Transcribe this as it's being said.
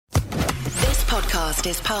podcast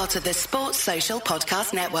is part of the Sports Social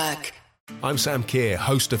Podcast Network. I'm Sam Keir,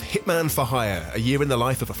 host of Hitman for Hire, a year in the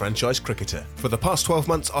life of a franchise cricketer. For the past 12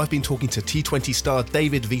 months, I've been talking to T20 star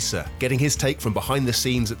David Visa, getting his take from behind the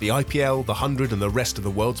scenes at the IPL, the 100 and the rest of the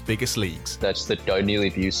world's biggest leagues. That's the don't nearly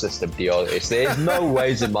view system deal. There's no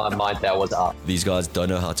ways in my mind that was up. These guys don't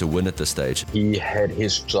know how to win at this stage. He had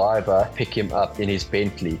his driver pick him up in his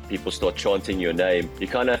Bentley. People start chanting your name. You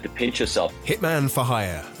kind of have to pinch yourself. Hitman for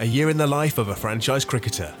Hire, a year in the life of a franchise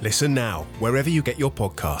cricketer. Listen now, wherever you get your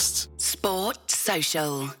podcasts. Sport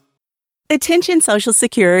Social. Attention Social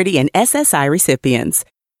Security and SSI recipients.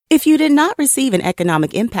 If you did not receive an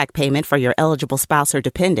economic impact payment for your eligible spouse or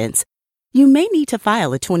dependents, you may need to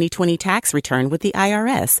file a 2020 tax return with the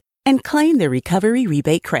IRS and claim the recovery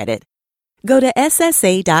rebate credit. Go to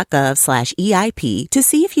ssa.gov/EIP to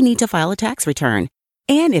see if you need to file a tax return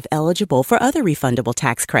and if eligible for other refundable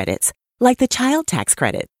tax credits, like the child tax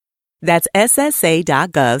credit. That's ssa.gov/EIP.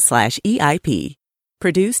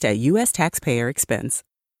 Produced at U.S. taxpayer expense.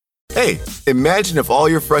 Hey, imagine if all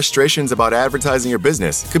your frustrations about advertising your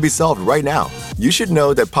business could be solved right now. You should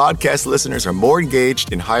know that podcast listeners are more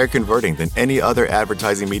engaged and higher converting than any other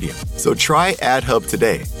advertising medium. So try AdHub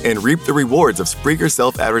today and reap the rewards of Spreaker's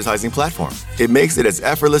self-advertising platform. It makes it as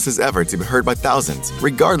effortless as ever to be heard by thousands,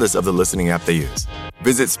 regardless of the listening app they use.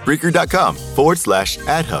 Visit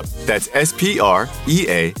Spreaker.com/AdHub. That's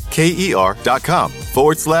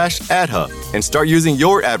SPREAKER.com/AdHub and start using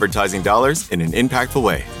your advertising dollars in an impactful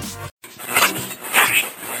way.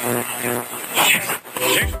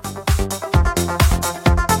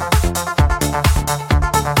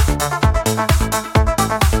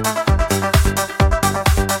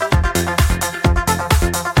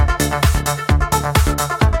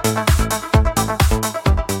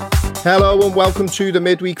 Hello and welcome to the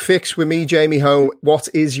Midweek Fix with me, Jamie Home. What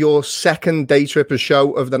is your second day tripper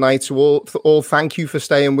show of the night? So all thank you for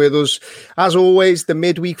staying with us. As always, the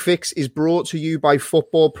Midweek Fix is brought to you by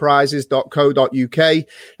footballprizes.co.uk.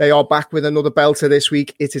 They are back with another belter this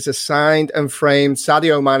week. It is a signed and framed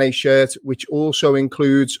Sadio Mane shirt, which also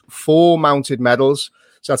includes 4 mounted medals.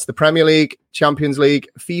 So that's the Premier League, Champions League,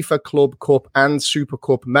 FIFA Club Cup and Super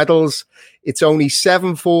Cup medals. It's only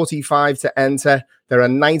 $7.45 to enter. There are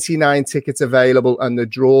 99 tickets available and the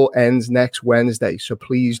draw ends next Wednesday. So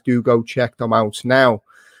please do go check them out now.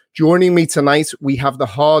 Joining me tonight, we have the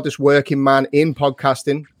hardest working man in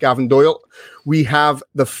podcasting, Gavin Doyle. We have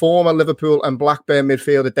the former Liverpool and Blackburn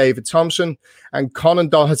midfielder, David Thompson, and Conan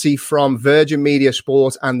Doherty from Virgin Media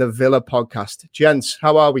Sport and the Villa podcast. Gents,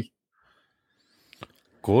 how are we?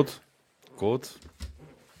 Good.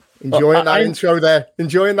 Enjoying that intro there,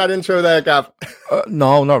 Gav.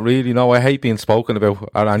 No, not really. No, I hate being spoken about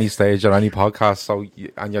at any stage or any podcast. So,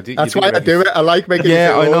 that's why I do it. I like making.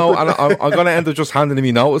 Yeah, I know, and I'm going to end up just handing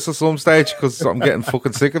me notice at some stage because I'm getting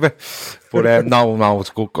fucking sick of it. But no,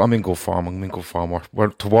 it's good. I'm in good form. We're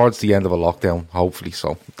towards the end of a lockdown, hopefully.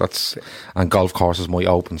 So and golf courses might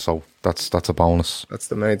open. So that's a bonus. That's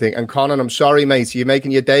the main thing. And Conan, I'm sorry, mate. You're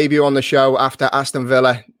making your debut on the show after Aston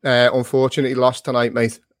Villa unfortunately lost tonight,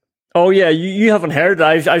 mate. Oh yeah, you haven't heard.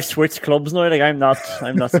 I've switched clubs now. Like I'm not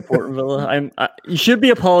supporting Villa. You should be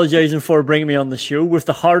apologising for bringing me on the show with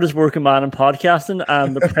the hardest working man in podcasting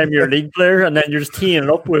and the Premier League player, and then you're just teeing it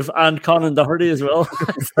up with and Conan Doherty as well.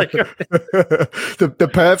 It's like, the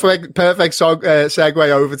perfect segue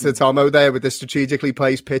over to Tomo there with the strategically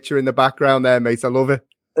placed picture in the background there, mate. I love it.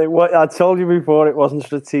 I told you before it wasn't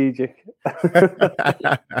strategic.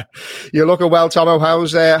 You're looking well, Tomo.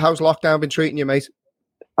 How's lockdown been treating you, mate?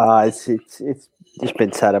 It's just been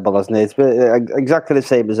terrible, hasn't it? It's been exactly the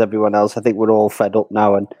same as everyone else. I think we're all fed up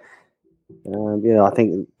now, and I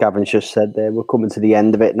think Gavin's just said there we're coming to the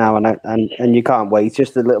end of it now, and you can't wait.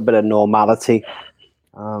 Just a little bit of normality.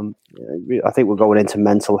 I think we're going into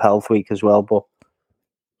Mental Health Week as well, but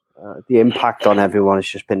the impact on everyone has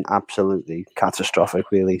just been absolutely catastrophic,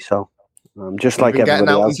 really. So, just like everybody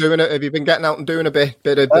else. Have you been getting out and doing a bit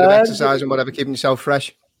of exercise and whatever, keeping yourself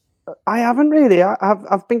fresh? I haven't really.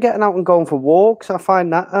 I've been getting out and going for walks. I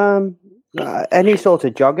find that any sort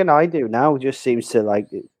of jogging I do now just seems to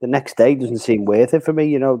the next day doesn't seem worth it for me.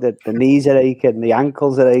 You know, the knees are aching, the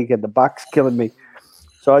ankles are aching, the back's killing me.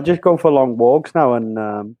 So I just go for long walks now, and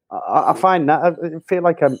I find that I feel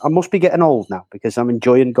like I must be getting old now because I'm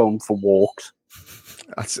enjoying going for walks.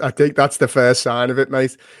 I think that's the first sign of it,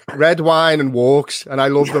 mate. Red wine and walks, and I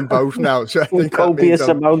love them both now. So I think copious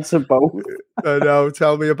amounts of both. I know.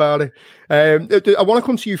 Tell me about it. I want to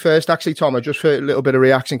come to you first, actually, Tom, just for a little bit of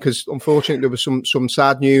reaction, because unfortunately there was some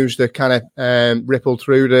sad news that kind of rippled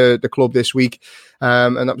through the club this week,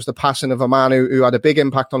 and that was the passing of a man who had a big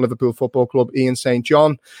impact on Liverpool Football Club, Ian St.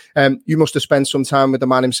 John. You must have spent some time with the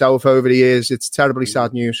man himself over the years. It's terribly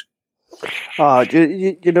sad news. Oh,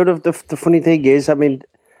 you know, the funny thing is, I mean,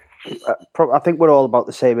 I think we're all about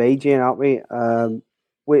the same age, Ian, aren't we?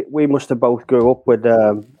 We must have both grew up with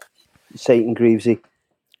Satan Greavesy.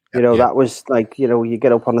 You know, that was like, you know, you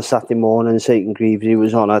get up on a Saturday morning and Satan Greavesy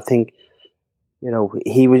was on. I think, you know,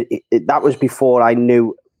 that was before I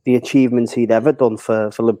knew the achievements he'd ever done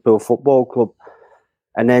for Liverpool Football Club.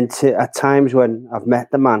 And then at times when I've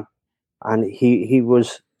met the man, and he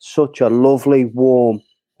was such a lovely, warm,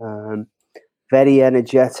 very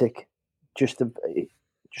energetic, just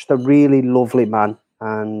a really lovely man,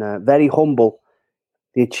 and very humble.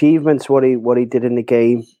 The achievements, what he did in the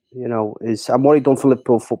game, you know, and what he done for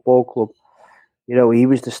Liverpool Football Club. You know, he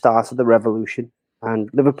was the start of the revolution, and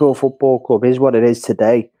Liverpool Football Club is what it is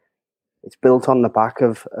today. It's built on the back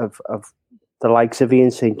of the likes of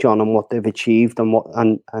Ian St. John and what they've achieved,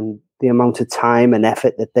 and the amount of time and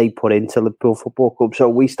effort that they put into Liverpool Football Club. So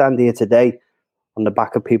we stand here today on the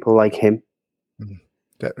back of people like him.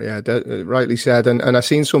 Rightly said. And I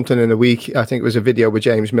seen something in the week. I think it was a video with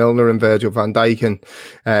James Milner and Virgil van Dijk, and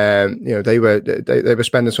you know, they were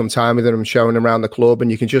spending some time with him and showing him around the club,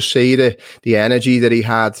 and you can just see the energy that he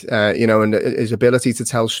had, you know, and his ability to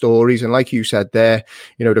tell stories. And like you said there,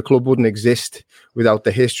 you know, the club wouldn't exist without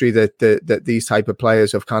the history that these type of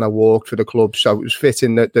players have kind of walked for the club. So it was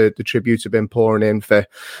fitting that the tributes have been pouring in for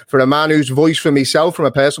a man whose voice, for myself, from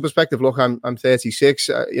a personal perspective, look, I'm 36.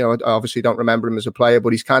 You know, I obviously don't remember him as a player,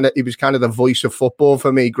 but he was kind of the voice of football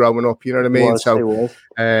for me growing up. You know what I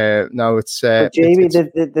mean? No, it's Jamie.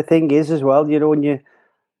 The thing is as well, you know, when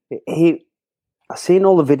I seen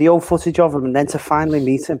all the video footage of him, and then to finally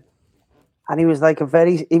meet him. And he was like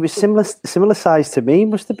he was similar size to me. He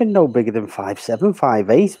must have been no bigger than 5'7",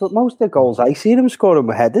 5'8". But most of the goals I seen him scoring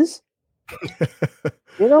were headers.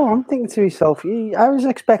 You know, I'm thinking to myself, I was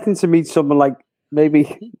expecting to meet someone like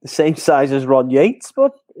maybe the same size as Ron Yates.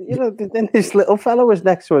 But, you know, then this little fellow was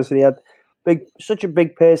next to us, and he had such a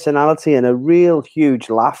big personality and a real huge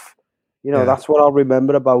laugh. You know, that's what I'll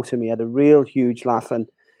remember about him. He had a real huge laugh. And,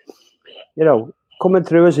 you know, coming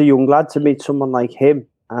through as a young lad to meet someone like him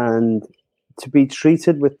and to be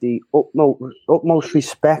treated with the utmost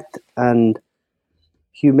respect and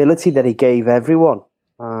humility that he gave everyone,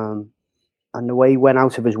 and the way he went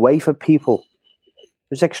out of his way for people, it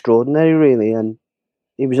was extraordinary, really. And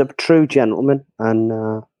he was a true gentleman,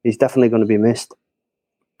 and he's definitely going to be missed.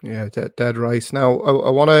 Yeah, dead right. Now, I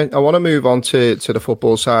want to move on to the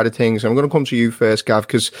football side of things. I'm going to come to you first, Gav,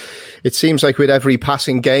 because it seems like with every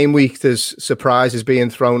passing game week, there's surprises being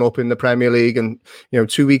thrown up in the Premier League. And, you know,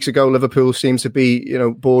 2 weeks ago, Liverpool seems to be, you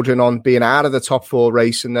know, bordering on being out of the top four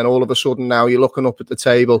race. And then all of a sudden now you're looking up at the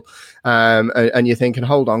table and you're thinking,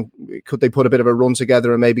 hold on, could they put a bit of a run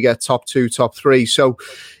together and maybe get top two, top three? So,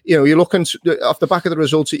 you know, you're looking off the back of the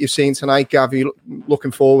results that you've seen tonight, Gav, you're looking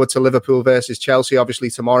forward to Liverpool versus Chelsea, obviously,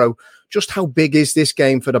 tomorrow. Just how big is this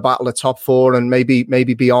game for the battle of top four and maybe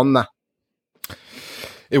beyond that?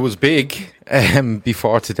 It was big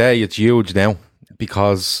before today. It's huge now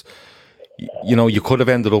because, you know, you could have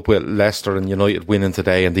ended up with Leicester and United winning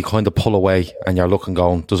today, and they kind of pull away, and you're looking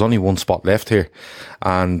going, there's only one spot left here.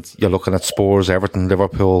 And you're looking at Spurs, Everton,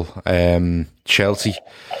 Liverpool, Chelsea,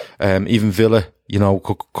 even Villa, you know,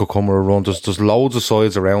 could come with a run. There's loads of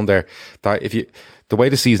sides around there that the way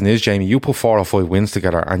the season is, Jamie, you put 4 or 5 wins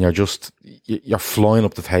together and you're flying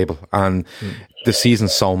up the table, and the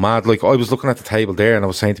season's so mad. Like, I was looking at the table there and I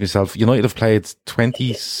was saying to myself, United have played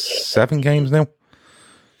 27 games now.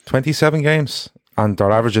 27 games, and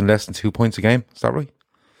they're averaging less than 2 points a game. Is that right?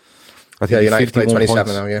 I think United played 27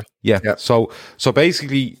 points now, yeah. So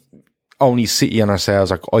basically, only City and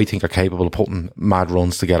ourselves I think are capable of putting mad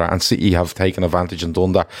runs together, and City have taken advantage and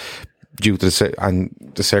done that due to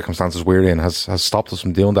the circumstances we're in has stopped us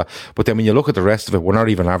from doing that. But then when you look at the rest of it, we're not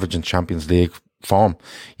even averaging Champions League form.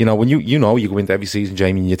 You know, when you go into every season,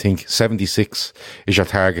 Jamie, and you think 76 is your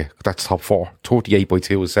target, that's top four. 38 by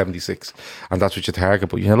 2 is 76, and that's what your target.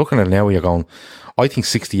 But you're looking at it now, you're going, I think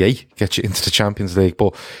 68 gets you into the Champions League.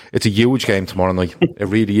 But it's a huge game tomorrow night. It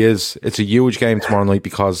really is. It's a huge game tomorrow night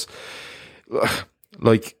because,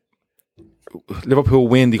 like, Liverpool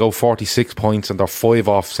win, they go 46 points and they're 5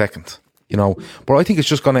 off second. you know. But I think it's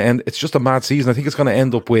just going to end. It's just a mad season. I think it's going to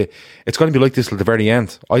end up with. It's going to be like this till the very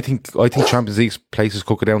end. I think Champions League places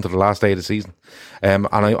could go down to the last day of the season, and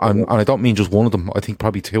I don't mean just one of them. I think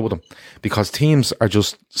probably two of them, because teams are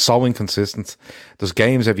just so inconsistent. There's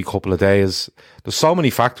games every couple of days. There's so many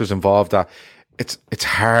factors involved that it's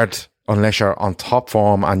hard unless you're on top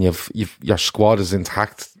form and your squad is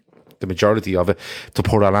intact, the majority of it, to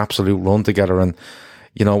put an absolute run together. And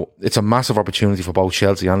you know, it's a massive opportunity for both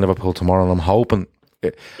Chelsea and Liverpool tomorrow, and I'm hoping,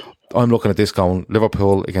 I'm looking at this going,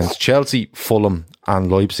 Liverpool against Chelsea, Fulham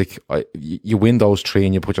and Leipzig. You win those three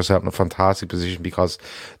and you put yourself in a fantastic position, because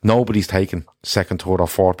nobody's taken second, third or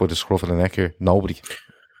fourth by the scruff of the neck here. Nobody.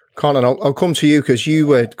 Colin, I'll come to you, because you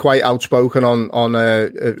were quite outspoken on a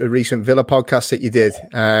recent Villa podcast that you did,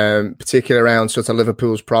 particularly around sort of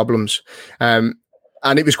Liverpool's problems.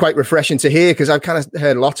 And it was quite refreshing to hear, because I've kind of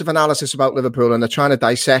heard lots of analysis about Liverpool, and they're trying to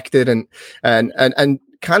dissect it and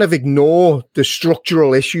kind of ignore the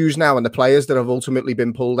structural issues now and the players that have ultimately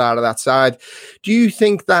been pulled out of that side. Do you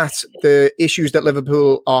think that the issues that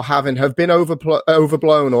Liverpool are having have been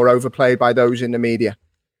overblown or overplayed by those in the media?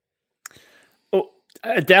 Oh,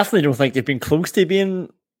 I definitely don't think they've been close to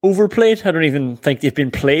being overplayed. I don't even think they've been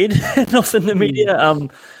played enough in the media.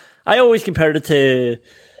 I always compared it to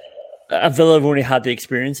Villa have only had to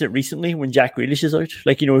experience it recently when Jack Grealish is out.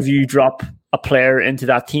 Like, you know, if you drop a player into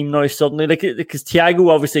that team now suddenly, like, because Thiago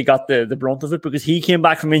obviously got the brunt of it, because he came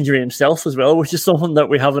back from injury himself as well, which is something that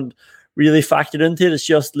we haven't really factored into it. It's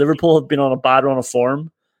just Liverpool have been on a bad run of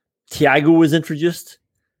form. Thiago was introduced,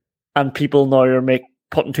 and people now are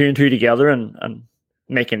putting two and two together and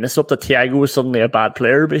making this up, that Thiago was suddenly a bad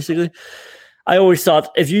player, basically. I always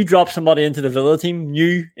thought, if you drop somebody into the Villa team,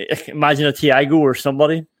 imagine a Thiago or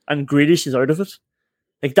somebody, and Grealish is out of it.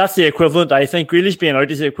 Like, that's the equivalent. I think Grealish being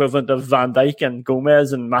out is the equivalent of Van Dijk and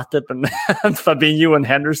Gomez and Matip and Fabinho and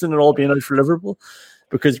Henderson and all being out for Liverpool,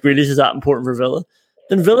 because Grealish is that important for Villa.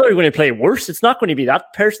 Then Villa are going to play worse. It's not going to be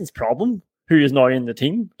that person's problem who is now in the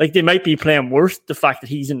team. Like, they might be playing worse, the fact that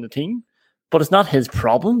he's in the team, but it's not his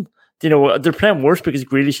problem. You know, they're playing worse because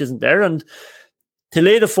Grealish isn't there. And to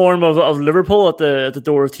lay the form of Liverpool at the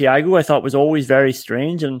door of Thiago, I thought was always very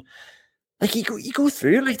strange. And like, you go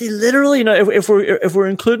through, like, they literally, you know, if we're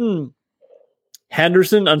including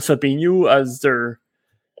Henderson and Fabinho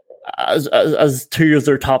as two of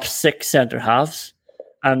their top six centre halves,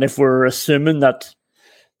 and if we're assuming that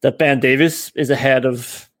Ben Davies is ahead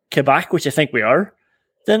of Kabak, which I think we are,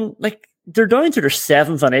 then like they're down to their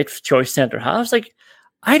 7th and 8th choice centre halves. Like,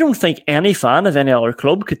 I don't think any fan of any other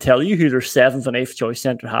club could tell you who their 7th and 8th choice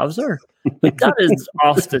centre halves are. Like, that is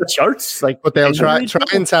off the charts. Like, but they'll try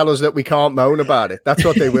and tell us that we can't moan about it. That's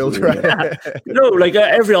what they will try. Yeah. No, like,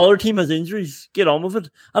 every other team has injuries. Get on with it.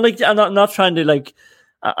 And like, I'm not trying to, like,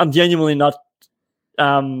 I'm genuinely not.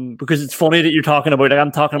 Because it's funny that you're talking about, like,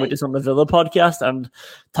 I'm talking about this on the Villa podcast and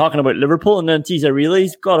talking about Liverpool, and then geez, I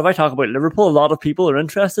realize, God, if I talk about Liverpool, a lot of people are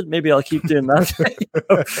interested. Maybe I'll keep doing that.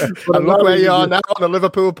 And look where you are now on the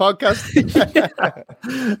Liverpool podcast.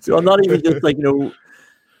 Yeah. So I'm not even just, like, you know,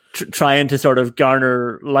 trying to sort of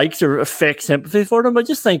garner likes or fake sympathy for them. I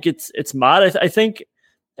just think it's mad. I think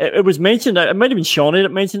it was mentioned, it might have been Shawnee that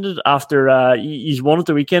mentioned it after he's won at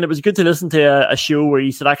the weekend. It was good to listen to a show where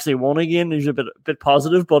he said actually won again. He was a bit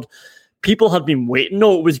positive, but people had been waiting.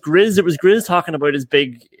 No, it was Grizz. It was Grizz talking about his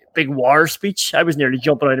big war speech. I was nearly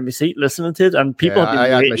jumping out of my seat listening to it, and people had been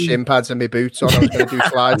waiting. I had my shin pads and my boots on. I was going to do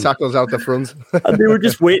slide tackles out the front. And they were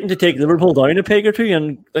just waiting to take Liverpool down a peg or two,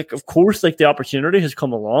 and like, of course, like, the opportunity has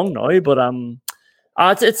come along now, but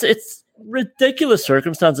it's ridiculous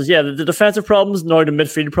circumstances. Yeah, the defensive problems, now the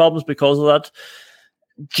midfield problems because of that.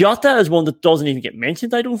 Jota is one that doesn't even get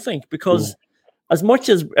mentioned, I don't think, because as much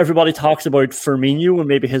as everybody talks about Firmino and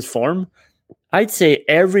maybe his form, I'd say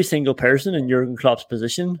every single person in Jurgen Klopp's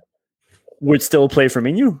position would still play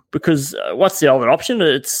Firmino, because what's the other option?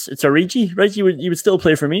 It's Origi, right? You would still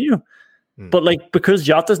play Firmino. But like, because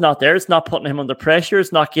Jota's not there, it's not putting him under pressure.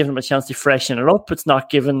 It's not giving him a chance to freshen it up. It's not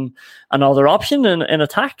giving another option in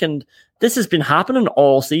attack. And this has been happening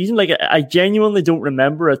all season. Like, I genuinely don't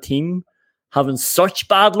remember a team having such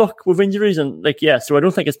bad luck with injuries. And like, yeah, so I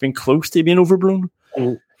don't think it's been close to being overblown.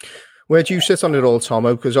 Where do you sit on it all,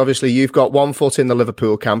 Tomo? Because obviously you've got one foot in the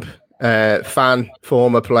Liverpool camp, fan,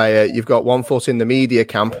 former player. You've got one foot in the media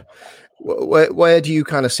camp. Where do you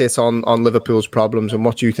kind of sit on Liverpool's problems, and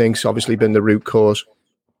what do you think's obviously been the root cause?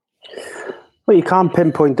 Well, you can't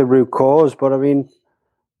pinpoint the root cause, but I mean,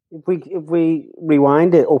 if we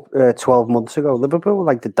rewind it up 12 months ago, Liverpool were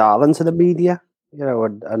like the darlings of the media.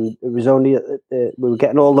 and it was only we were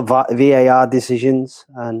getting all the VAR decisions,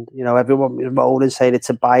 and everyone was moaning, saying it's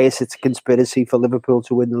a bias, it's a conspiracy for Liverpool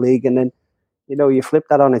to win the league, and then you flip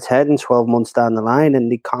that on its head in 12 months down the line,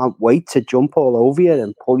 and they can't wait to jump all over you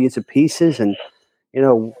and pull you to pieces, and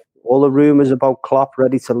all the rumours about Klopp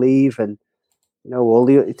ready to leave, and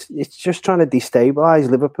it's just trying to destabilise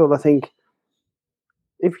Liverpool. I think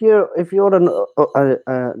if you're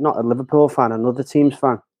not a Liverpool fan, another team's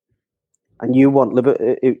fan, and you want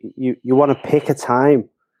you want to pick a time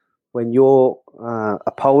when your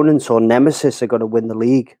opponents or nemesis are going to win the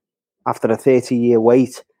league after a 30-year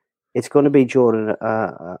wait, it's going to be during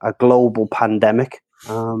a global pandemic.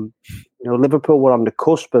 Liverpool were on the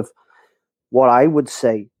cusp of what I would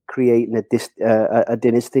say creating a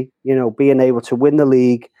dynasty. Being able to win the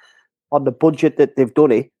league on the budget that they've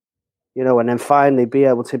done it. And then finally be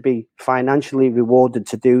able to be financially rewarded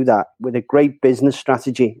to do that with a great business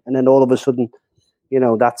strategy. And then all of a sudden,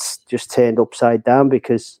 that's just turned upside down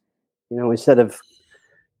because, instead of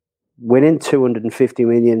winning 250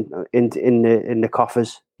 million in the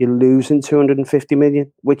coffers, you're losing 250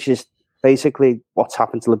 million, which is basically what's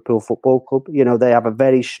happened to Liverpool Football Club. They have a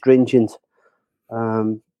very stringent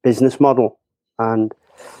business model, and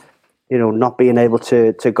not being able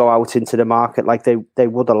to go out into the market like they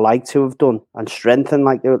would have liked to have done and strengthen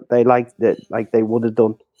like they would have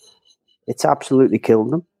done. It's absolutely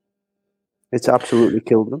killed them.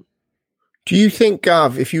 Do you think,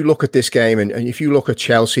 Gav, if you look at this game and if you look at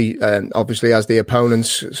Chelsea, obviously as the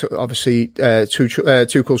opponents, obviously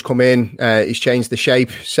Tuchel's come in, he's changed the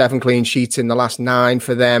shape, 7 clean sheets in the last 9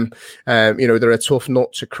 for them. They're a tough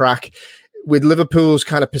nut to crack. With Liverpool's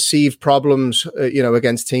kind of perceived problems,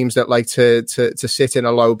 against teams that like to sit in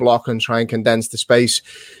a low block and try and condense the space,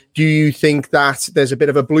 do you think that there's a bit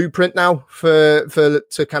of a blueprint now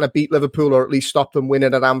to kind of beat Liverpool or at least stop them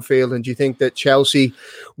winning at Anfield? And do you think that Chelsea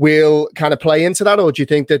will kind of play into that, or do you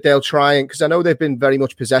think that they'll try and, because I know they've been very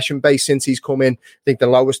much possession based since he's come in. I think the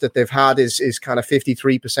lowest that they've had is kind of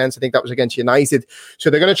 53%. I think that was against United. So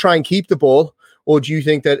they're going to try and keep the ball. Or do you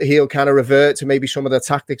think that he'll kind of revert to maybe some of the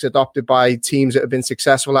tactics adopted by teams that have been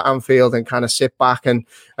successful at Anfield and kind of sit back and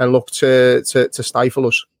look to stifle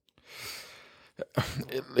us?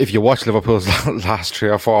 If you watch Liverpool's last 3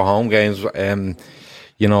 or 4 home games,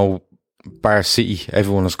 Bar City,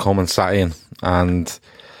 everyone has come and sat in and,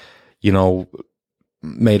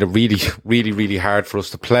 made it really, really, really hard for us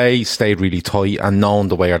to play, stayed really tight, and known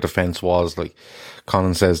the way our defence was. Like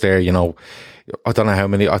Colin says there, I don't know how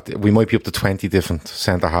many, we might be up to 20 different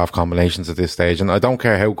centre-half combinations at this stage, and I don't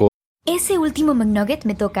care how good. Ese último McNugget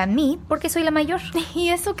me toca a mí porque soy la mayor. ¿Y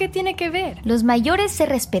eso qué tiene que ver? Los mayores se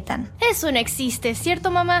respetan. Eso no existe, ¿cierto,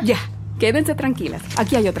 mamá? Ya, quédense tranquilas.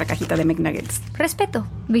 Aquí hay otra cajita de McNuggets. Respeto,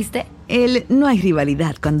 ¿viste? No hay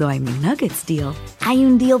rivalidad cuando hay McNuggets deal. Hay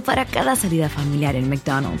un deal para cada salida familiar en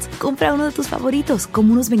McDonald's. Compra uno de tus favoritos,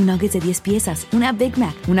 como unos McNuggets de 10 piezas, una Big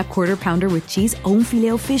Mac, una Quarter Pounder with cheese o un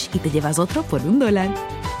Filet-O-Fish y te llevas otro por $1.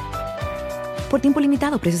 Por tiempo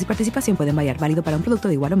limitado, precios y participación pueden variar. Válido para un producto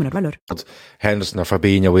de igual o menor valor. Henderson or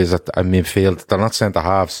Fabinho is at midfield. They're not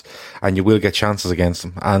centre-halves, and you will get chances against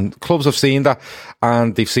them. And clubs have seen that,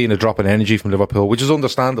 and they've seen a drop in energy from Liverpool, which is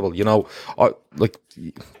understandable.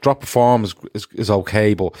 Drop of form is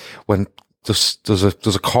okay, but when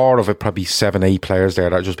there's a core of it, probably 7-8 players there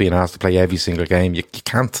that are just being asked to play every single game. You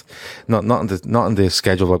can't, not in the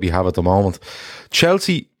schedule that we have at the moment.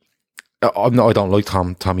 Chelsea, I don't like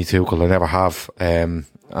Tommy Tuchel. I never have, and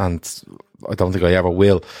I don't think I ever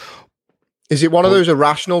will. Is it one of those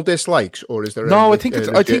irrational dislikes, or is there? No, I think it's.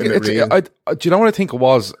 Do you know what I think it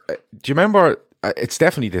was? Do you remember? It's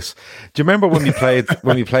definitely this. Do you remember when we played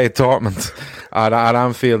Dortmund at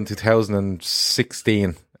Anfield in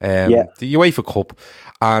 2016? The UEFA Cup,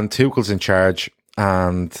 and Tuchel's in charge,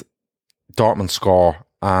 and Dortmund score,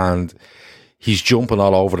 and he's jumping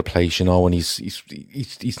all over the place, and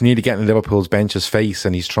he's nearly getting Liverpool's bench's face,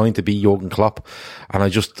 and he's trying to be Jurgen Klopp. And I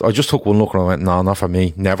just took one look and I went, no, not for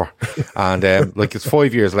me, never. And it's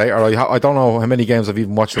 5 years later. I don't know how many games I've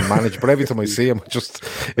even watched him manage, but every time I see him,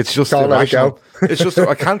 it's just irrational. It's just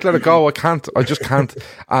I can't let it go. I just can't.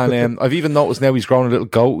 And I've even noticed now he's growing a little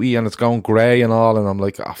goatee and it's going grey and all, and I'm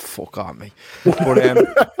like, oh, fuck on me.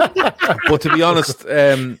 But to be honest,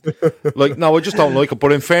 no, I just don't like it.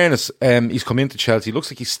 But in fairness, he's come into Chelsea. Looks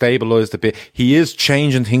like he's stabilised a bit. He is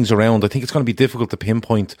changing things around. I think it's going to be difficult to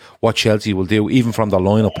pinpoint what Chelsea will do, even from the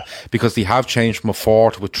lineup, because they have changed from a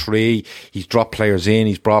 4 to a 3. He's dropped players in,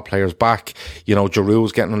 he's brought players back.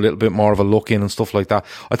 Giroud's getting a little bit more of a look in and stuff like that.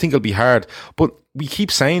 I think it'll be hard. But we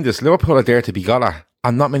keep saying this, Liverpool are there to be got at.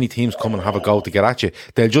 and not many teams come and have a go to get at you.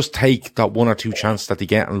 They'll just take that one or two chance that they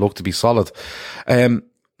get and look to be solid.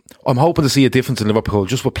 I'm hoping to see a difference in Liverpool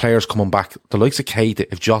just with players coming back. The likes of Keita,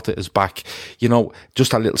 if Jota is back,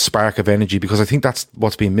 just that little spark of energy, because I think that's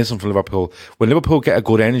what's been missing from Liverpool. When Liverpool get a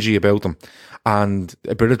good energy about them and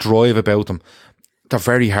a bit of drive about them, they're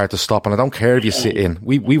very hard to stop. And I don't care if you sit in.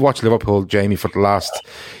 We watched Liverpool, Jamie, for the last,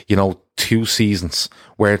 2 seasons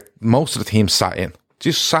where most of the teams sat in.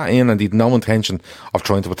 Just sat in and they'd no intention of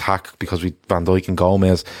trying to attack because we Van Dijk and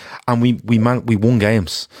Gomez, and we won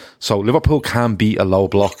games. So Liverpool can beat a low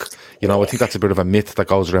block. I think that's a bit of a myth that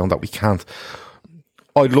goes around that we can't.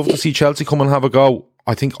 I'd love to see Chelsea come and have a go.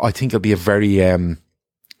 I think it'll be a very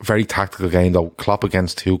very tactical game though. Klopp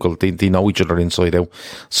against Tuchel, they know each other inside out.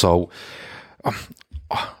 So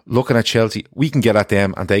looking at Chelsea, we can get at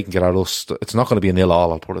them and they can get at us. It's not going to be a 0-0,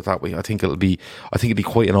 I'll put it that way. I think it'll be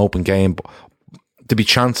quite an open game. There'll be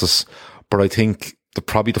chances, but I think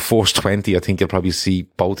probably the first 20, I think you'll probably see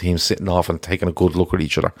both teams sitting off and taking a good look at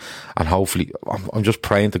each other. And hopefully, I'm just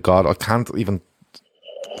praying to God. I can't even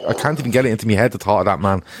get it into my head the thought of that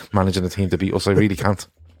man managing the team to beat us. I really can't.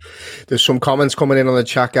 There's some comments coming in on the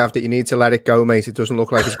chat, Gav, that you need to let it go, mate. It doesn't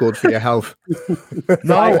look like it's good for your health.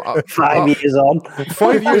 No, 5 years on.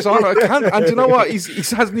 5 years on, I can't. And you know what? He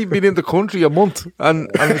hasn't even been in the country a month, and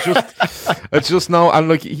it's just now. And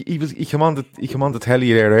like he came on the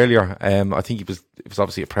telly there earlier. I think it was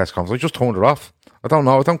obviously a press conference. I just turned it off. I don't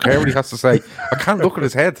know. I don't care what he has to say. I can't look at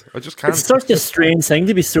his head. I just can't. It's such a strange thing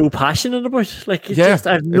to be so passionate about. Like, I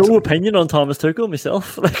have no opinion on Thomas Tuchel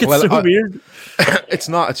myself. Like, it's weird. It's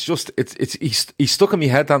not. It's just. He stuck in my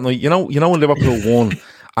head that night. You know when Liverpool won,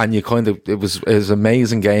 and you it was an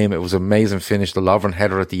amazing game. It was an amazing finish. The Lovren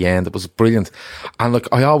header at the end. It was brilliant. And like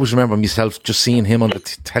I always remember myself just seeing him on the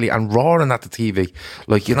telly and roaring at the TV,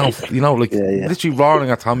 like literally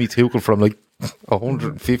roaring at Tommy Tuchel from like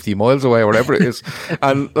 150 miles away or whatever it is.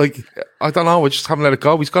 And like, I don't know, I just haven't let it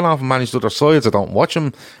go. He's gone off and managed other sides. I don't watch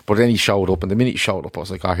him, but then he showed up, and the minute he showed up I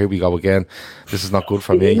was like, here we go again. This is not good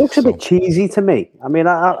for me. It looks a bit cheesy to me. I mean,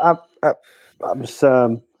 I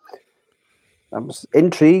was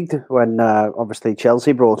intrigued when obviously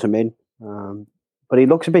Chelsea brought him in, but he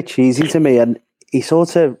looks a bit cheesy to me, and he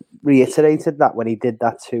sort of reiterated that when he did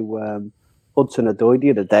that to Hudson-Odoi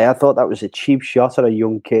the other day. I thought that was a cheap shot at a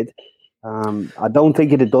young kid. I don't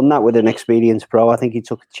think he'd have done that with an experienced pro. I think he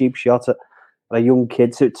took a cheap shot at a young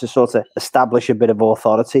kid to sort of establish a bit of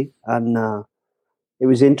authority. And it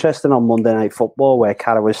was interesting on Monday Night Football where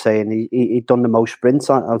Carra was saying he'd done the most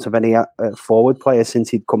sprints out of any forward player since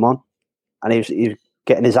he'd come on. And he was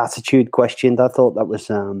getting his attitude questioned. I thought that was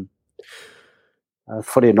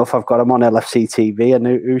funny enough. I've got him on LFC TV, and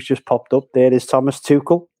who's just popped up there is Thomas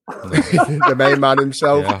Tuchel. The main man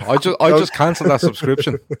himself. Yeah, I just cancelled that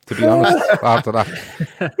subscription, to be honest, after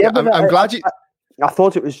that. Yeah, I'm glad you... I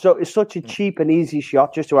thought it's such a cheap and easy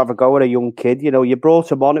shot just to have a go at a young kid. You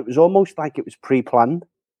brought him on. It was almost like it was pre-planned.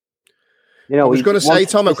 I was going to say,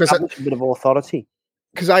 Tom, because a bit of authority.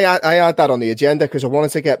 Because I had that on the agenda because I wanted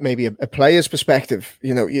to get maybe a player's perspective,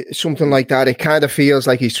 something like that. It kind of feels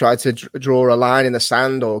like he's tried to draw a line in the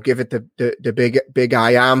sand or give it the big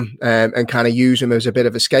I am and kind of use him as a bit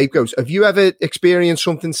of a scapegoat. Have you ever experienced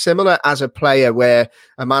something similar as a player where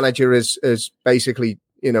a manager is basically,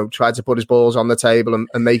 tried to put his balls on the table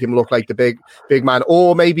and make him look like the big man,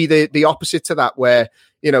 or maybe the opposite to that where,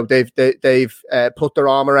 they've put their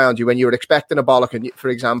arm around you when you were expecting a bollock, for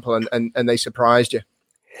example, and they surprised you?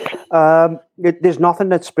 There's nothing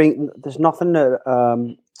that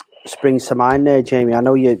springs to mind there, Jamie. I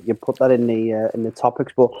know you put that in the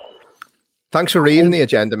topics, but thanks for reading the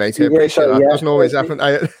agenda, mate. I appreciate that. It doesn't always happen.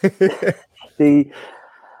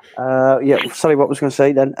 Sorry, what was I going to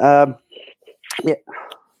say then?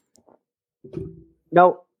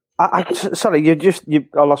 No, sorry.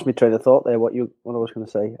 I lost my train of thought there. What I was going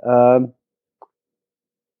to say.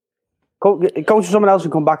 Go to someone else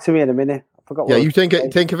and come back to me in a minute. Yeah, you think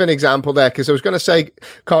of an example there, because I was going to say,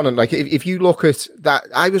 Conan, like if you look at that,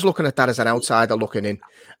 I was looking at that as an outsider looking in,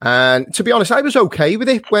 and to be honest, I was okay with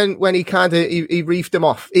it when he kind of he reefed him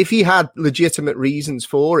off if he had legitimate reasons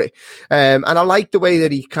for it, and I liked the way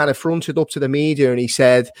that he kind of fronted up to the media and he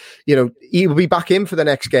said, he will be back in for the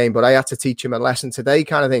next game, but I had to teach him a lesson today,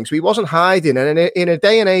 kind of thing. So he wasn't hiding, and in a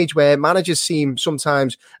day and age where managers seem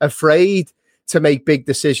sometimes afraid to make big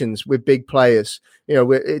decisions with big players.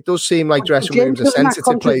 It does seem like dressing rooms are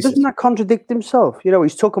sensitive places. Doesn't that contradict himself?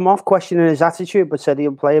 He's took him off questioning his attitude, but said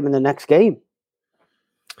he'll play him in the next game.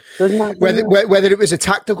 Whether it was a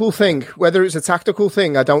tactical thing,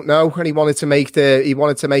 I don't know. And he wanted to make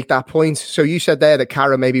that point. So you said there that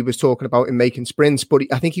Carra maybe was talking about him making sprints, but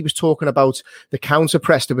I think he was talking about the counter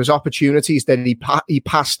press. There was opportunities that he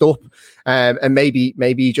passed up, and maybe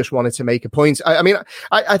he just wanted to make a point.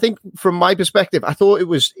 I think from my perspective, I thought it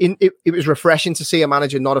was refreshing to see a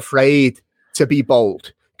manager not afraid to be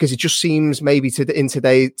bold, because it just seems maybe in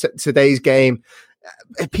today's game,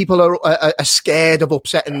 people are scared of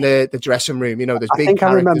upsetting the dressing room. You know, there's big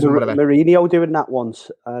characters. I remember Mourinho doing that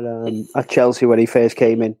once at Chelsea when he first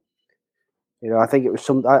came in. You know, I think it was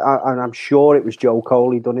and I'm sure it was Joe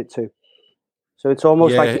Cole he done it too. So it's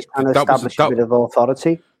almost like he's trying to establish a bit of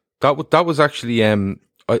authority. That was actually,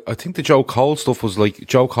 I think the Joe Cole stuff was like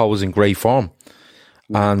Joe Cole was in great form.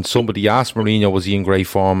 And somebody asked Mourinho, was he in great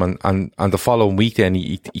form? And the following week then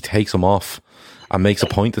he takes him off and makes a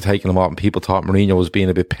point of taking him off, and people thought Mourinho was being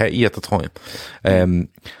a bit petty at the time.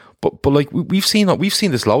 But like we've seen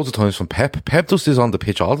this loads of times from Pep. Pep does this on the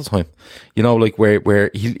pitch all the time. You know, like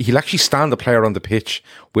where he'll actually stand the player on the pitch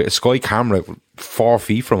with a Sky camera 4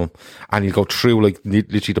 feet from him, and he'll go through like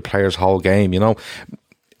literally the player's whole game. You know,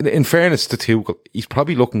 in fairness to Tuchel, he's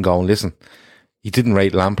probably looking going, listen, he didn't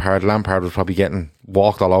rate Lampard. Lampard was probably getting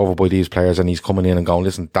walked all over by these players, and he's coming in and going,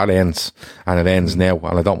 listen, that ends, and it ends now,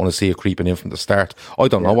 and I don't want to see it creeping in from the start. I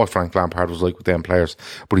don't know what Frank Lampard was like with them players,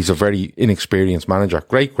 but he's a very inexperienced manager.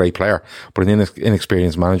 Great player, but an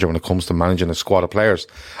inexperienced manager when it comes to managing a squad of players.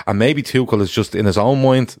 And maybe Tuchel is just in his own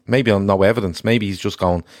mind, maybe on no evidence, maybe he's just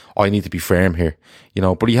going, I need to be firm here. You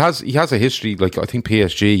know, but he has a history. Like, I think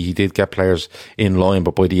PSG, he did get players in line,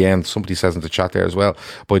 but by the end, somebody says in the chat there as well,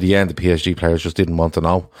 by the end, the PSG players just didn't want to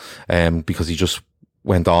know, because he just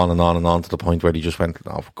went on and on and on to the point where he just went,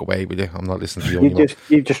 "Oh, go away with you. I'm not listening to you anymore."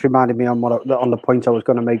 You just reminded me on the point I was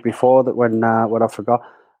going to make before that when I forgot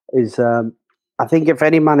is I think if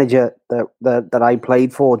any manager that I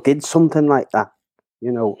played for did something like that,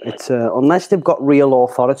 you know, it's unless they've got real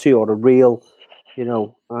authority or a real, you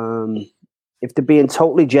know, if they're being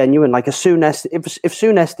totally genuine, like if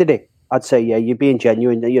Souness did it, I'd say, yeah, you're being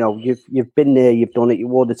genuine. You know, you've been there, you've done it, you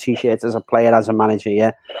wore the t-shirt as a player, as a manager,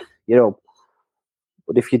 yeah, you know.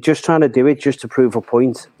 But if you're just trying to do it just to prove a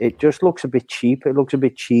point, it just looks a bit cheap. It looks a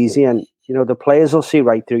bit cheesy, and you know the players will see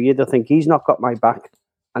right through you. They'll think he's not got my back,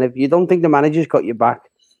 and if you don't think the manager's got your back,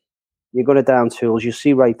 you're going to down tools. You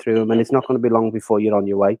see right through him, and it's not going to be long before you're on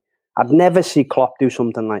your way. I'd never see Klopp do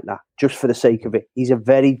something like that just for the sake of it. He's a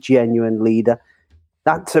very genuine leader.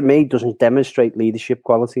 That, to me, doesn't demonstrate leadership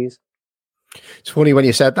qualities. It's funny when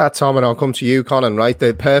you said that, Tom, and I'll come to you, Conan, right?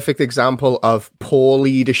 The perfect example of poor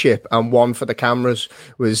leadership and one for the cameras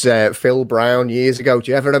was Phil Brown years ago.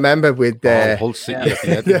 Do you ever remember with Hull City?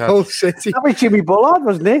 Hull City. That was Jimmy Bullard,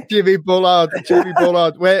 wasn't it? Jimmy Bullard.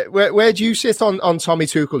 Where do you sit on Tommy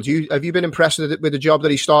Tuchel? Have you been impressed with the job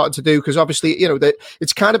that he started to do? Because obviously, you know,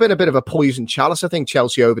 it's kind of been a bit of a poison chalice, I think,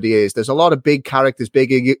 Chelsea over the years. There's a lot of big characters,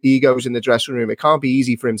 big egos in the dressing room. It can't be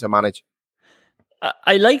easy for him to manage.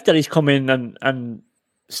 I like that he's come in and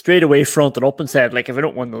straight away fronted up and said, like, if I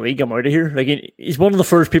don't win the league, I'm out of here. Like, he's one of the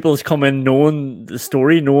first people that's come in knowing the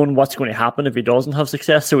story, knowing what's going to happen if he doesn't have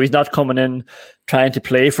success. So he's not coming in trying to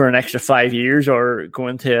play for an extra 5 years or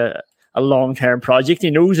going to a long-term project.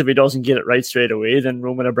 He knows if he doesn't get it right straight away, then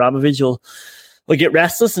Roman Abramovich will get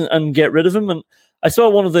restless and get rid of him. And I saw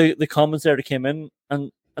one of the comments there that came in,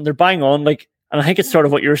 and they're bang on. Like, and I think it's sort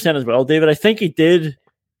of what you're saying as well, David. I think he did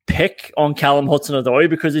pick on Callum Hudson-Odoi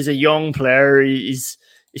because he's a young player. He's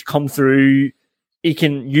come through. He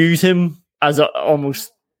can use him as a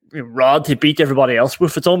almost rod to beat everybody else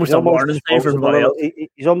with. It's almost a warning thing for everybody else.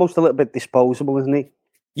 He's almost a little bit disposable, isn't he?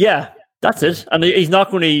 Yeah, that's it. And he's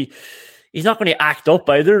not going to act up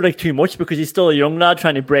either, like, too much, because he's still a young lad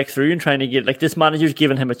trying to break through and trying to get, like, this manager's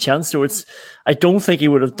giving him a chance. So I don't think he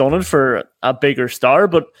would have done it for a bigger star,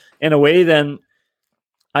 but in a way, then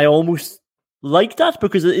I almost like that,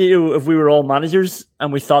 because if we were all managers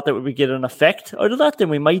and we thought that we would get an effect out of that, then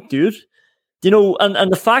we might do it. You know,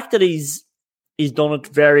 and the fact that he's done it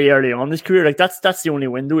very early on in his career, like, that's the only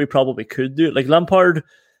window he probably could do it. Like, Lampard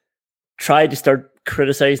tried to start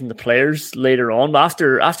criticizing the players later on, but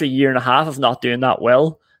after a year and a half of not doing that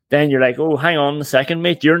well, then you're like, oh, hang on a second,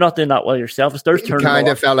 mate, you're not doing that well yourself. It starts turning. Kind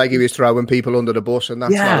of felt like he was throwing people under the bus, and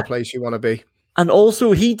that's not a place you want to be. And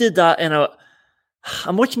also, he did that in a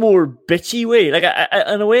much more bitchy way. Like,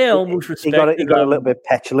 in a way, I almost respect. He got a little bit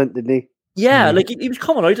petulant, didn't he? Yeah, like he was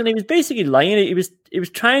coming out and he was basically lying. He was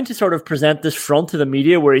trying to sort of present this front to the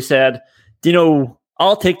media where he said, you know,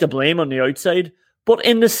 I'll take the blame on the outside. But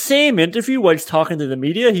in the same interview, whilst talking to the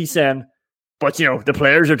media, he's saying, But, the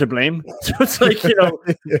players are to blame. So it's like,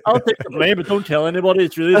 I'll take the blame, but don't tell anybody.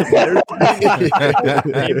 It's really the players.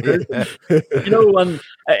 And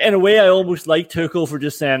in a way, I almost like Tuchel for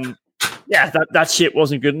just saying, yeah, that shit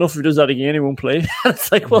wasn't good enough. If he does that again, he won't play.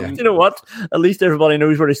 It's like, well, you know what? At least everybody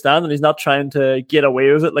knows where they stand, and he's not trying to get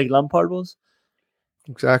away with it like Lampard was.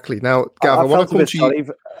 Exactly. Now, Gav, I want to come to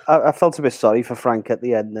you. I felt a bit sorry for Frank at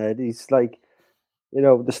the end there. He's like,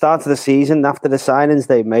 the start of the season, after the signings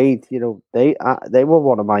they made, they were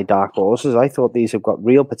one of my dark horses. I thought these have got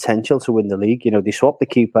real potential to win the league. They swapped the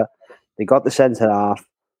keeper, they got the centre half,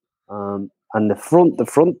 and the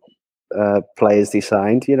front players they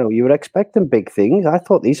signed. You were expecting big things. I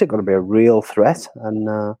thought these are going to be a real threat, and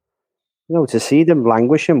to see them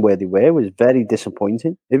languishing where they were was very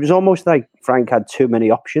disappointing. It was almost like Frank had too many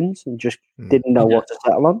options and just didn't know what to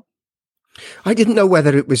settle on. I didn't know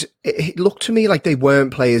whether it looked to me like they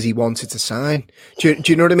weren't players he wanted to sign. Do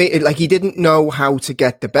you know what I mean? Like he didn't know how to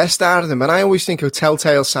get the best out of them. And I always think a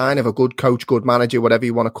telltale sign of a good coach, good manager, whatever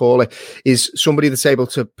you want to call it, is somebody that's able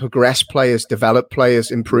to progress players, develop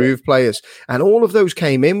players, improve players. And all of those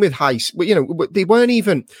came in with high, they weren't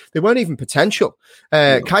even potential.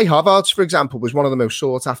 Kai Havertz, for example, was one of the most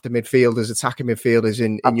sought after midfielders, attacking midfielders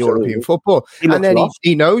in European football. And then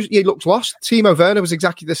he looks lost. Timo Werner was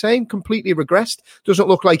exactly the same, completely regressed. Doesn't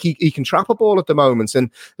look like he can trap a ball at the moment,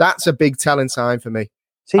 and that's a big telling sign for me.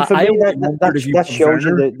 See, for me, that shows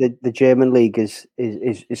you the German league is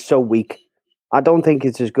so weak. I don't think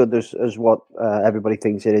it's as good as what everybody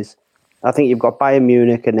thinks it is. I think you've got Bayern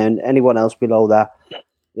Munich and then anyone else below that.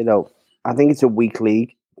 I think it's a weak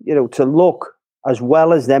league. To look as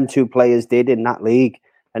well as them two players did in that league,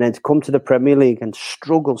 and then to come to the Premier League and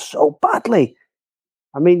struggle so badly.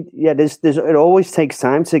 I mean, there's it always takes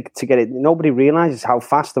time to get it. Nobody realises how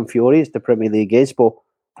fast and furious the Premier League is, but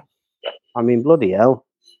I mean, bloody hell.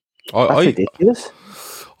 That's ridiculous.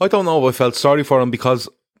 I don't know if I felt sorry for him because,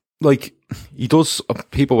 like, he does.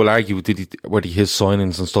 People will argue whether his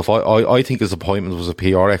signings and stuff. I think his appointment was a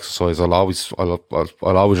PR exercise. I'll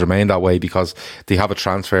always remain that way because they have a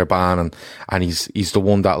transfer ban and he's the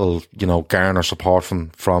one that'll garner support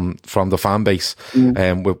from the fan base.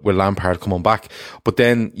 With Lampard coming back. But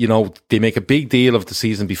then they make a big deal of the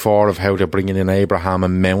season before of how they're bringing in Abraham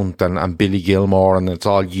and Mount and Billy Gilmore and it's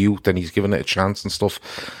all youth and he's giving it a chance and stuff.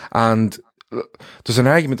 And there's an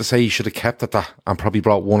argument to say he should have kept at that and probably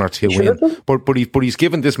brought one or two in. But he's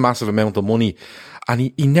given this massive amount of money and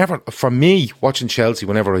he never, for me, watching Chelsea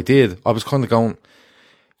whenever I did, I was kind of going,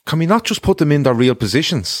 can we not just put them in their real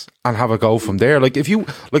positions and have a go from there? Like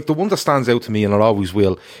the one that stands out to me, and it always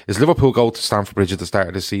will, is Liverpool go to Stamford Bridge at the start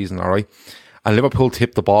of the season, all right? And Liverpool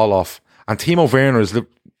tip the ball off. And Timo Werner is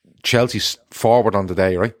Chelsea's forward on the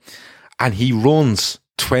day, right? And he runs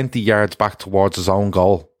 20 yards back towards his own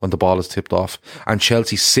goal when the ball is tipped off, and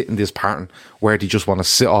Chelsea sit in this pattern where they just want to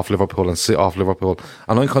sit off Liverpool.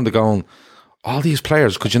 And I'm kind of going, all these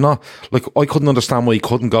players, could you not? Like, I couldn't understand why he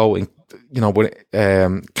couldn't go in, with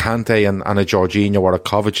Kante and a Jorginho or a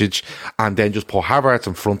Kovacic, and then just put Havertz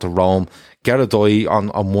in front of Rome, get a Doi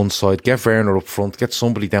on one side, get Werner up front, get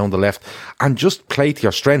somebody down the left, and just play to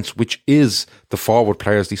your strengths, which is the forward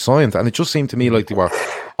players they signed. And it just seemed to me like they were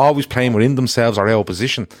always playing within themselves or out of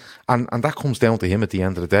position. And that comes down to him at the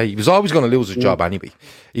end of the day. He was always going to lose his job anyway.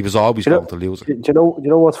 He was always going to lose it. Do you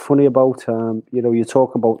know what's funny about, you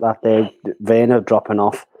talk about that there, Werner dropping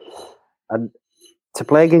off. And to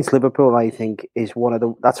play against Liverpool, I think, is one of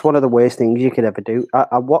the worst things you could ever do.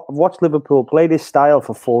 I've watched Liverpool play this style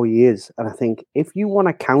for 4 years, and I think if you want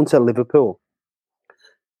to counter Liverpool,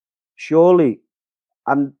 surely,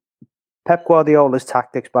 and Pep Guardiola's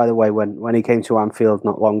tactics, by the way, when he came to Anfield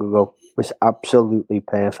not long ago, was absolutely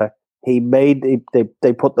perfect. They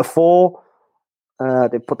put the four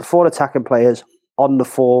attacking players on the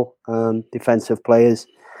four defensive players.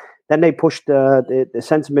 Then they pushed the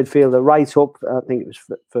centre midfielder right up. I think it was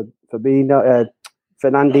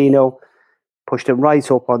Fernandinho, pushed him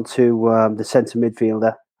right up onto the centre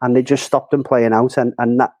midfielder, and they just stopped him playing out.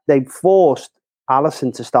 And that, they forced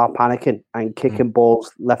Alisson to start panicking and kicking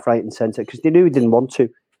balls left, right, and centre because they knew he didn't want to.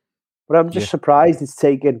 But I'm just surprised it's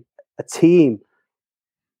taken a team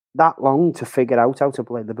that long to figure out how to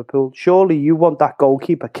play Liverpool. Surely you want that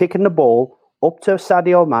goalkeeper kicking the ball up to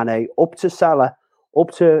Sadio Mane, up to Salah,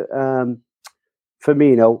 up to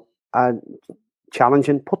Firmino, and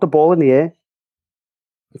challenging, put the ball in the air.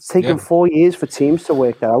 It's taken 4 years for teams to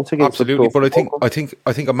work that out against. Absolutely, but I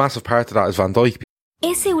think a massive part of that is Van Dijk.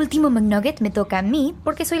 Ese último McNugget me toca a mí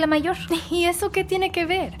porque soy la mayor. ¿Y eso qué tiene que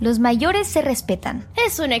ver? Los mayores se respetan.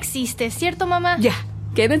 Eso no existe, ¿cierto, mamá? Ya.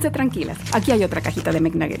 Quédense tranquilas, aquí hay otra cajita de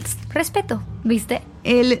McNuggets. Respeto, ¿viste?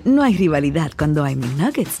 El no hay rivalidad cuando hay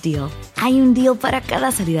McNuggets deal. Hay un deal para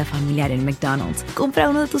cada salida familiar en McDonald's. Compra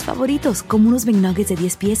uno de tus favoritos, como unos McNuggets de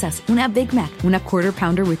 10 piezas, una Big Mac, una Quarter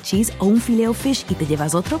Pounder with Cheese o un Filet-O-Fish y te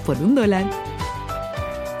llevas otro por $1.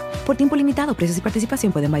 Por tiempo limitado, precios y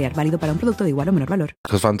participación pueden variar. Válido para un producto de igual o menor valor.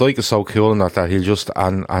 Because Van Dijk is so cool in that he'll just,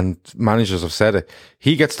 and managers have said it,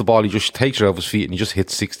 he gets the ball, he just takes it out of his feet and he just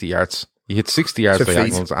hits 60 yards. He hit 60 yards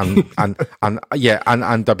diagonals and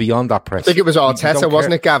they're beyond that press. I think it was Arteta,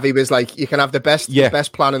 wasn't it, Gav? He was like, you can have the best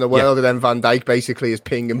plan in the world, and then Van Dijk basically is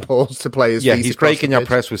pinging balls to players. Yeah, he's breaking your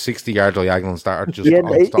press with 60-yard diagonals that are just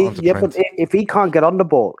but if he can't get on the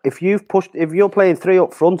ball, if you're playing three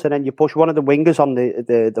up front and then you push one of the wingers on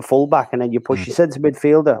the fullback and then you push your centre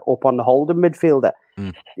midfielder up on the holding midfielder,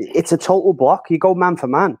 it's a total block. You go man for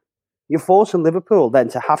man. You're forcing Liverpool then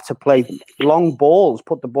to have to play long balls,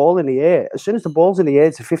 put the ball in the air. As soon as the ball's in the air,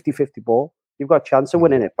 it's a 50-50 ball. You've got a chance of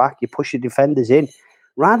winning it back. You push your defenders in.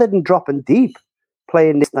 Rather than dropping deep,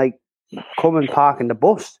 playing this like come and park in the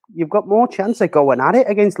bus, you've got more chance of going at it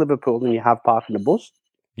against Liverpool than you have parking the bus.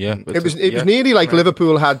 Yeah, it was nearly like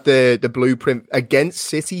Liverpool had the blueprint against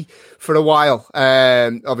City for a while.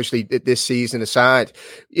 Obviously, this season aside,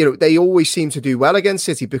 they always seem to do well against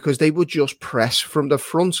City because they would just press from the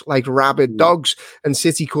front like rabid dogs, and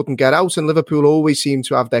City couldn't get out. And Liverpool always seemed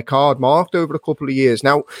to have their card marked over a couple of years.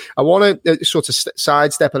 Now, I want to sort of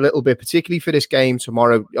sidestep a little bit, particularly for this game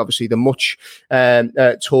tomorrow. Obviously, the much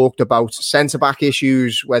talked about centre back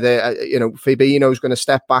issues, whether Fabinho's going to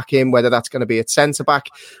step back in, whether that's going to be at centre back,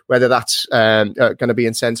 whether that's going to be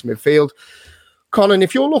in centre midfield. Colin,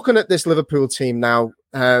 if you're looking at this Liverpool team now,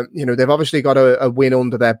 they've obviously got a win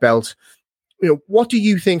under their belt. What do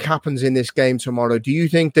you think happens in this game tomorrow? Do you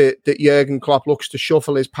think that Jurgen Klopp looks to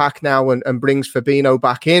shuffle his pack now and brings Fabinho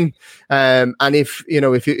back in? And if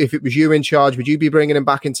it was you in charge, would you be bringing him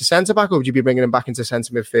back into centre back, or would you be bringing him back into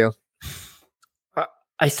centre midfield?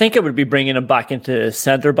 I think I would be bringing him back into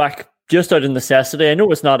centre back just out of necessity. I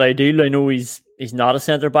know it's not ideal. I know he's not a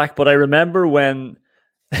centre back, but I remember when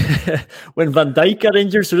when Van Dijk got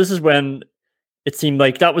injured. So this is when it seemed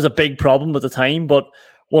like that was a big problem at the time. But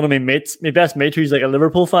one of my mates, my best mate, who's like a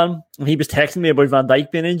Liverpool fan, and he was texting me about Van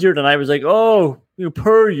Dijk being injured, and I was like, "Oh,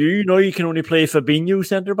 poor you! You can only play Fabinho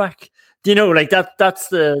centre back." Do you know, like that's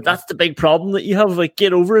the big problem that you have. Like,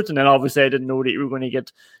 get over it. And then obviously I didn't know that you were going to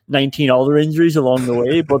get 19 other injuries along the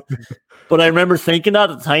way, but I remember thinking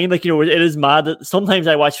that at the time, like, it is mad that sometimes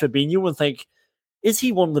I watch Fabinho and think, is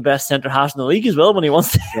he one of the best centre halves in the league as well when he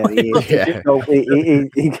wants to?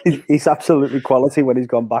 He's absolutely quality when he's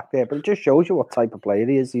gone back there, but it just shows you what type of player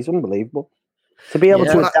he is. He's unbelievable. To be able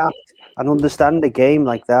to adapt and understand the game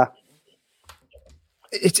like that.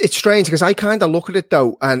 It's strange because I kind of look at it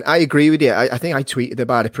though, and I agree with you. I think I tweeted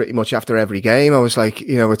about it pretty much after every game. I was like,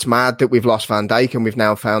 it's mad that we've lost Van Dijk and we've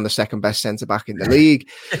now found the second best centre back in the league.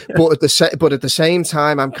 but at the same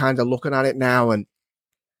time, I'm kind of looking at it now, and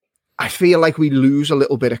I feel like we lose a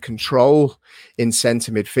little bit of control in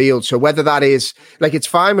centre midfield. So whether that is like, it's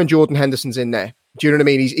fine when Jordan Henderson's in there. Do you know what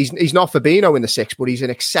I mean? He's not Fabinho in the six, but he's an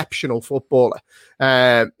exceptional footballer.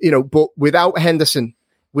 But without Henderson,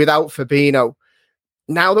 without Fabinho.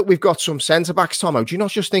 Now that we've got some centre-backs, Tomo, do you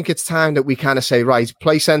not just think it's time that we kind of say, right,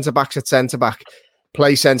 play centre-backs at centre-back,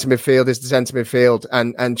 play centre midfield as the centre midfield,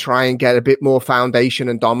 and try and get a bit more foundation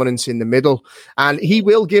and dominance in the middle? And he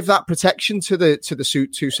will give that protection to the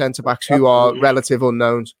two centre-backs who are relative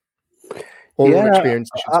unknowns.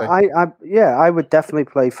 Unexperienced, I should say. I would definitely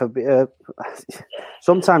play for...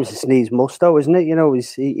 sometimes it's needs must, though, isn't it?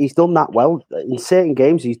 He's done that well. In certain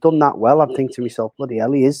games, he's done that well. I'm thinking to myself, bloody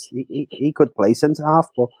hell, he could play centre-half,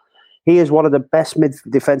 but he is one of the best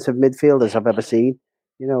defensive midfielders I've ever seen.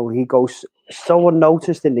 He goes so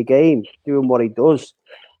unnoticed in the game, doing what he does,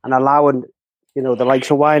 and allowing, the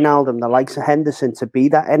likes of Wijnaldum, the likes of Henderson to be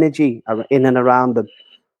that energy in and around them.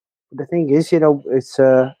 But the thing is, it's...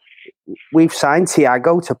 we've signed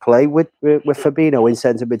Thiago to play with Fabinho in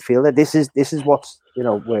centre midfielder. This is what's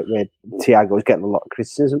where Thiago's getting a lot of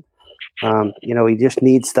criticism. He just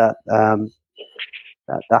needs that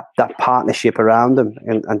partnership around him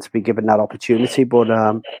and to be given that opportunity. But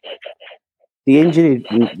the injury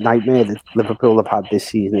nightmare that Liverpool have had this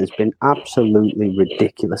season has been absolutely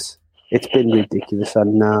ridiculous. It's been ridiculous,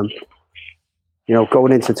 and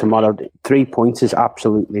going into tomorrow, 3 points is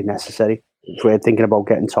absolutely necessary. If we're thinking about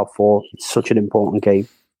getting top four, it's such an important game.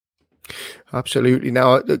 Absolutely.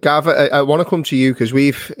 Now, Gav, I want to come to you because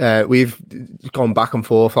we've gone back and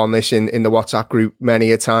forth on this in the WhatsApp group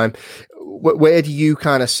many a time. Where do you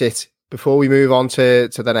kind of sit before we move on to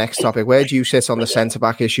the next topic, where do you sit on the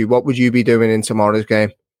centre-back issue? What would you be doing in tomorrow's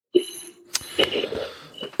game?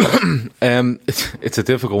 It's a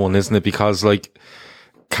difficult one, isn't it? Because like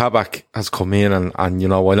Kabak has come in and you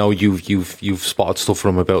know, I know you've spotted stuff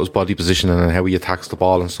from him about his body positioning and how he attacks the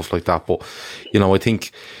ball and stuff like that. But you know, I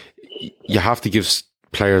think you have to give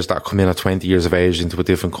players that come in at 20 years of age into a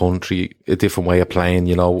different country, a different way of playing,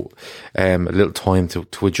 you know, a little time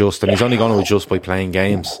to adjust. And he's only going to adjust by playing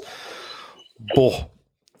games. But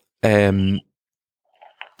I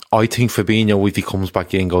think Fabinho, if he comes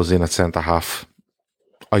back in, goes in at centre half.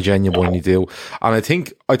 I genuinely do. And I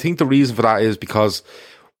think the reason for that is because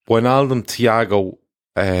Wijnaldum, Thiago,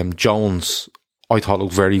 Jones, I thought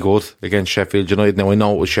looked very good against Sheffield United. Now I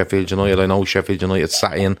know it was Sheffield United. I know Sheffield United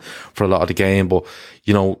sat in for a lot of the game, but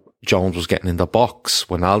you know, Jones was getting in the box.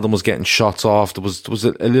 Wijnaldum was getting shots off. There was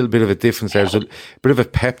a little bit of a difference there. There's a bit of a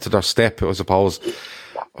pep to their step, I suppose.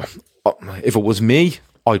 If it was me,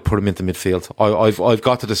 I'd put him into midfield. I've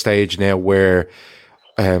got to the stage now where,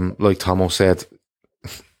 like Tomo said,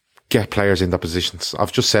 get players in their positions.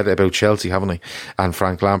 I've just said it about Chelsea, haven't I? And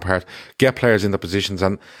Frank Lampard. Get players in their positions.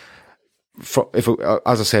 And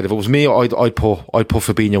as I said, if it was me, I'd put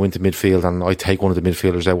Fabinho into midfield and I'd take one of the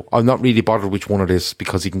midfielders out. I'm not really bothered which one it is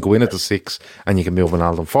because he can go in at the 6 and you can move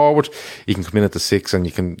Wijnaldum forward. You can come in at the 6 and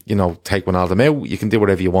you can, you know, take Wijnaldum out. You can do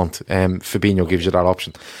whatever you want. Fabinho gives you that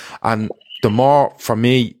option. And the more, for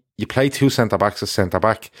me, you play 2 centre-backs as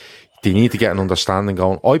centre-back, they need to get an understanding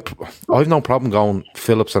going. I've no problem going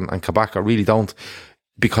Phillips and Kabak. I really don't.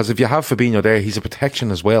 Because if you have Fabinho there, he's a protection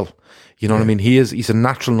as well. You know what I mean? He's a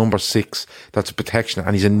natural number 6 that's a protection,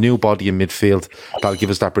 and he's a new body in midfield that'll give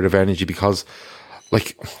us that bit of energy because,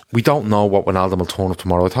 like, we don't know what Wijnaldum will turn up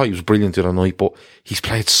tomorrow. I thought he was brilliant the other night, but he's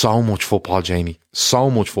played so much football, Jamie. So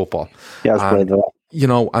much football. Yeah, he's played a lot. You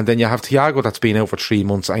know, and then you have Thiago that's been out for 3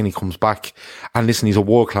 months and he comes back. And listen, he's a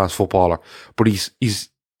world-class footballer, but he's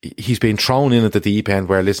been thrown in at the deep end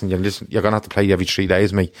where, listen, you're going to have to play every 3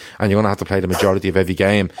 days, mate, and you're going to have to play the majority of every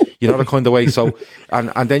game. You know, the kind of way. So,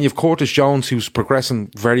 and then you've Curtis Jones, who's progressing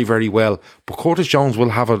very, very well, but Curtis Jones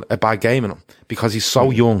will have a bad game in him because he's so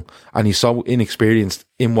young and he's so inexperienced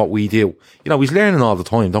in what we do. You know, he's learning all the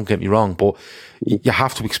time, don't get me wrong, but you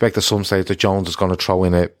have to expect at some stage that Jones is going to throw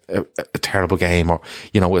in a terrible game, or,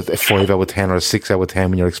 you know, a 5 out of 10 or a 6 out of 10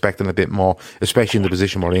 when you're expecting a bit more, especially in the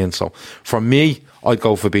position we're in. So for me, I'd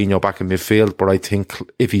go Fabinho back in midfield, but I think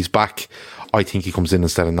if he's back, I think he comes in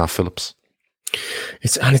instead of Nat Phillips.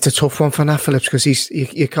 It's a tough one for Nat Phillips because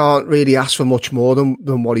you can't really ask for much more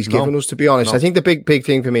than what he's given us, to be honest. I think the big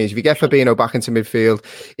thing for me is if you get Fabinho back into midfield,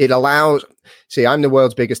 it allows. See, I'm the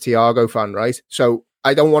world's biggest Thiago fan, right? So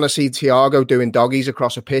I don't want to see Thiago doing doggies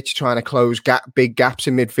across a pitch, trying to close big gaps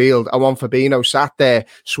in midfield. I want Fabinho sat there,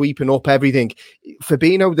 sweeping up everything.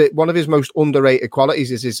 Fabinho, one of his most underrated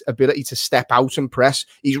qualities is his ability to step out and press.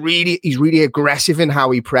 He's really aggressive in how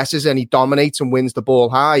he presses, and he dominates and wins the ball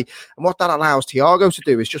high. And what that allows Thiago to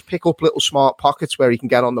do is just pick up little smart pockets where he can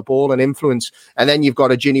get on the ball and influence. And then you've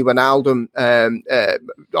got a Gini Wijnaldum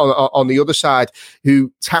on the other side,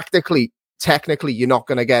 who technically, you're not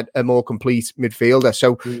going to get a more complete midfielder.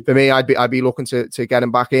 So for me, I'd be looking to get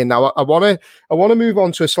him back in. Now, I want to move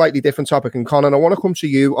on to a slightly different topic, and Conan, I want to come to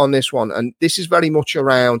you on this one. And this is very much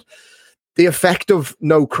around the effect of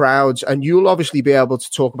no crowds. And you'll obviously be able to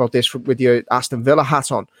talk about this with your Aston Villa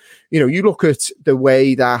hat on. You know, you look at the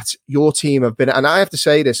way that your team have been, and I have to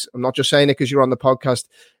say this, I'm not just saying it because you're on the podcast.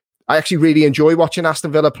 I actually really enjoy watching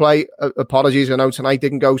Aston Villa play. Apologies, I know tonight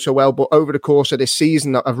didn't go so well, but over the course of this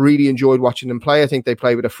season, I've really enjoyed watching them play. I think they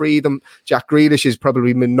play with a freedom. Jack Grealish is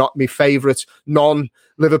probably not my favourite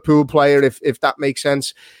non-Liverpool player, if that makes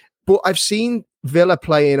sense. But I've seen Villa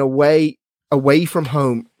play in a way away from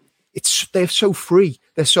home. They're so free.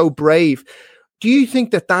 They're so brave. Do you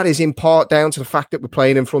think that is in part down to the fact that we're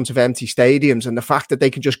playing in front of empty stadiums and the fact that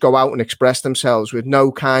they can just go out and express themselves with no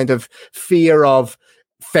kind of fear of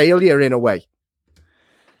failure in a way?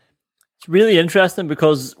 It's really interesting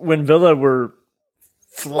because when Villa were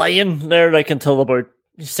flying there, like until about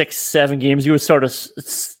 6-7 games, you would sort of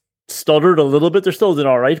stuttered a little bit. They're still doing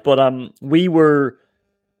all right, but we were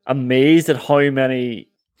amazed at how many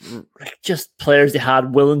just players they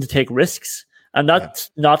had willing to take risks, and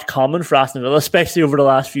that's not common for Aston Villa, especially over the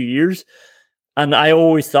last few years. And I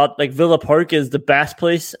always thought like Villa Park is the best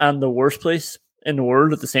place and the worst place in the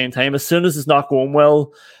world at the same time. As soon as it's not going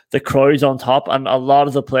well, the crowd's on top, and a lot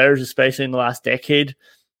of the players, especially in the last decade,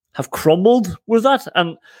 have crumbled with that.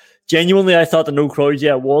 And genuinely, I thought the no crowds,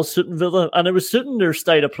 was suiting Villa, and it was suiting their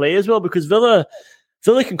style of play as well, because Villa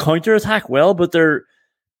can counter attack well, but they're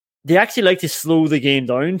they actually like to slow the game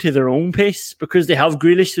down to their own pace because they have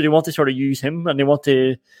Grealish, so they want to sort of use him and they want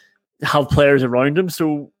to have players around him.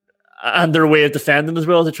 So, and their way of defending as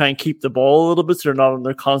well to try and keep the ball a little bit so they're not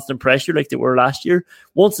under constant pressure like they were last year.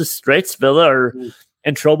 Once it's stretched, Villa are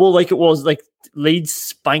in trouble. Like it was like Leeds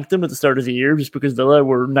spanked them at the start of the year just because Villa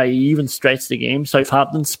were naive and stretched the game.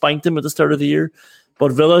 Southampton spanked them at the start of the year.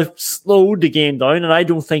 But Villa slowed the game down, and I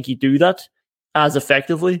don't think you do that as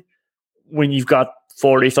effectively when you've got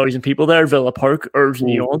 40,000 people there, Villa Park, urging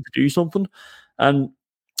you on to do something. And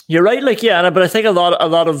you're right, like, yeah, but I think a lot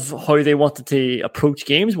of how they wanted to approach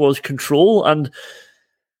games was control, and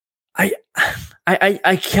I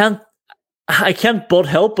can't but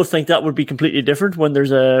help but think that would be completely different when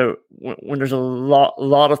there's a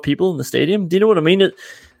lot of people in the stadium. Do you know what I mean?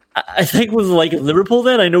 I think with like Liverpool,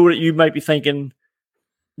 then I know that you might be thinking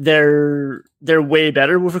they're way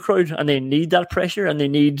better with a crowd, and they need that pressure, and they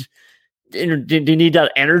need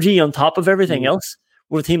that energy on top of everything else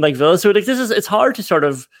with a team like Villa. So like it's hard to sort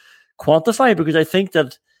of quantify because I think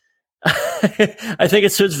that I think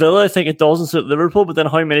it suits Villa. I think it doesn't suit Liverpool. But then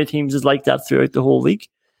how many teams is like that throughout the whole league?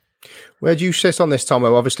 Where do you sit on this,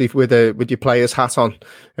 Tomo? Obviously, with your player's hat on,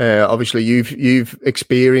 obviously you've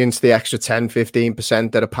experienced the extra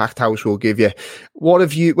 10-15% that a packed house will give you. Where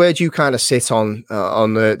do you kind of sit on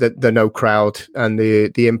the no crowd and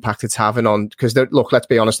the impact it's having on? Because look, let's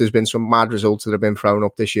be honest, there's been some mad results that have been thrown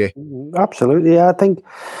up this year. Absolutely, yeah. I think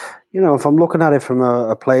if I'm looking at it from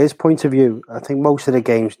a player's point of view, I think most of the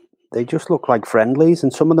games they just look like friendlies,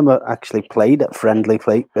 and some of them are actually played at friendly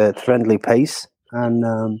pace,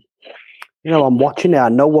 and. I'm watching it. I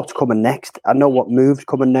know what's coming next. I know what move's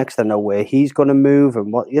coming next. I know where he's going to move,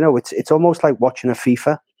 and what It's almost like watching a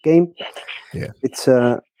FIFA game. Yeah, it's.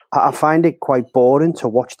 I find it quite boring to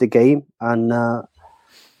watch the game, and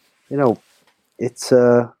it's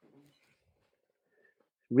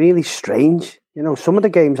really strange. Some of the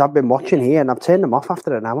games I've been watching here, and I've turned them off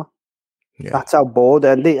after an hour. Yeah. That's how bored.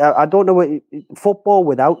 And I don't know. Football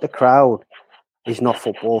without the crowd is not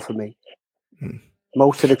football for me.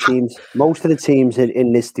 Most of the teams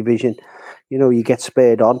in this division, you get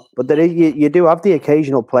spared on, but you do have the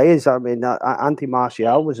occasional players. I mean, Anthony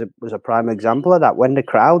Martial was a prime example of that. When the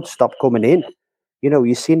crowd stopped coming in,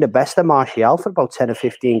 you've seen the best of Martial for about 10 or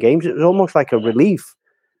 15 games. It was almost like a relief,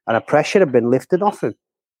 and a pressure had been lifted off him.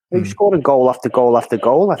 He was scoring goal after goal after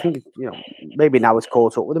goal. I think maybe now it's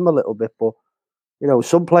caught up with him a little bit, but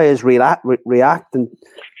some players react, and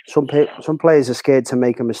some players are scared to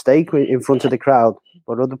make a mistake in front of the crowd.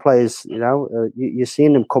 But other players, you're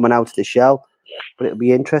seeing them coming out of the shell. But it'll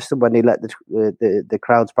be interesting when they let the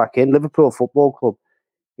crowds back in. Liverpool Football Club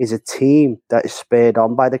is a team that is spared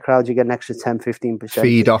on by the crowd. You get an extra 10-15%.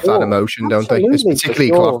 Feed off that emotion, don't they? It's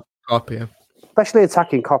particularly Klopp, yeah. Especially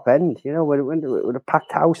attacking Cop End. When with a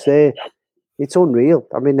packed house there, it's unreal.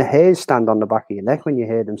 I mean, the hairs stand on the back of your neck when you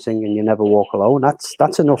hear them singing "You Never Walk Alone."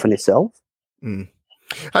 That's enough in itself. Mm.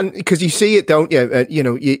 And because you see it, don't you?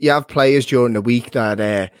 You have players during the week that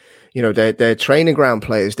they're training ground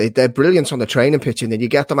players. They're brilliant on the training pitch, and then you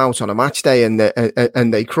get them out on a match day and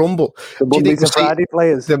they crumble. The Monday to Friday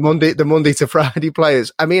players. The Monday to Friday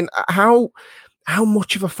players. I mean, how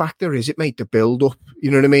much of a factor is it, mate, the build up? You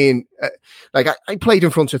know what I mean? I played in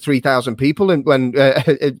front of 3,000 people when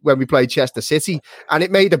we played Chester City, and it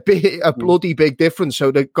made a bloody big difference. So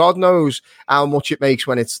that God knows how much it makes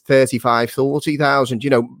when it's 35, 40,000.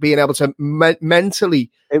 Being able to mentally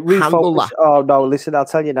handle that. Oh no, listen, I'll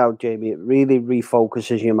tell you now, Jamie. It really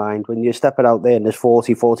refocuses your mind when you're stepping out there and there's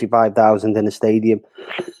 40, 45,000 in a stadium.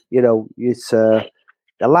 It's.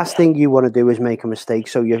 The last thing you want to do is make a mistake.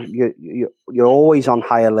 So you're always on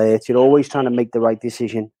high alert. You're always trying to make the right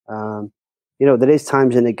decision. There is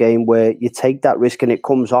times in the game where you take that risk and it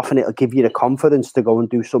comes off, and it'll give you the confidence to go and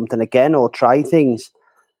do something again or try things.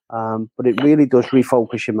 But it really does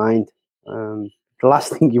refocus your mind. The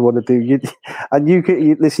last thing you want to do,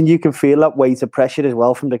 you can feel that weight of pressure as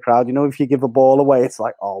well from the crowd. If you give a ball away, it's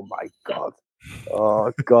like, oh my God,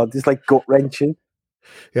 it's like gut wrenching.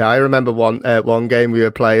 Yeah, I remember one game we were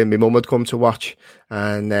playing. My mum had come to watch,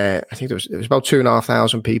 and I think there was about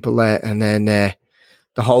 2,500 people there. And then the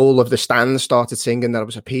whole of the stand started singing that I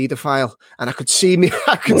was a paedophile, and I could see it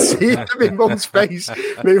in my mum's face.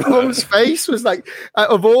 My mum's face was like,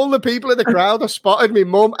 of all the people in the crowd, I spotted my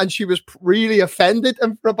mum, and she was really offended.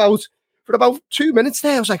 And for for about 2 minutes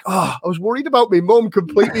there. I was like, I was worried about my mum,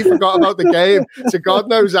 completely forgot about the game. So God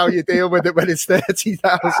knows how you deal with it when it's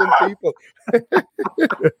 30,000 people.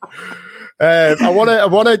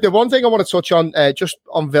 The one thing I want to touch on, just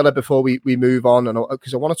on Villa before we move on, and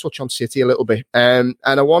because I want to touch on City a little bit, and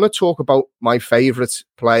I want to talk about my favourite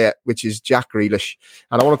player, which is Jack Grealish,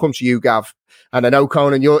 and I want to come to you, Gav. And I know,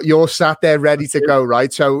 Conan, you're sat there ready to go,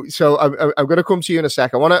 right? So I'm going to come to you in a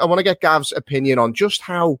sec. I want to get Gav's opinion on just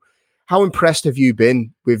how impressed have you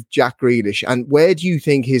been with Jack Grealish, and where do you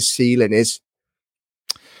think his ceiling is?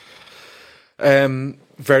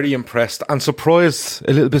 Very impressed and surprised,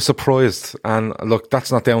 a little bit surprised. And look,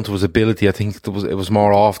 that's not down to his ability. I think it was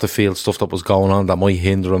more off the field stuff that was going on that might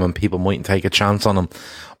hinder him, and people mightn't take a chance on him.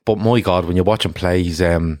 But my God, when you watch him play, he's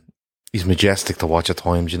majestic to watch at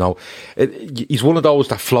times. You know, he's one of those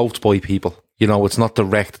that floats by people. You know, it's not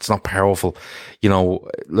direct, it's not powerful. You know,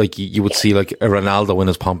 like you would see like a Ronaldo in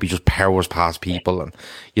his pomp, he just powers past people, and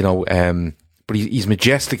you know, but he's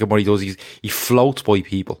majestic in what he does. He floats by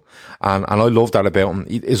people, and I love that about him.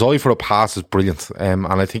 His eye for a pass is brilliant, and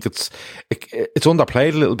I think it's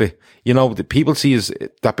underplayed a little bit. You know, the people see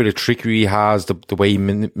that bit of trickery he has, the way he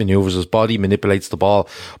manoeuvres his body, manipulates the ball.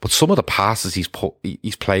 But some of the passes he's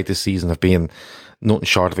played this season have been nothing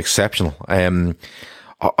short of exceptional.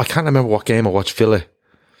 I can't remember what game I watched Villa.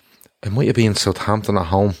 It might have been Southampton at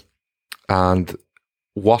home, and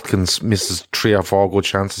Watkins misses 3 or 4 good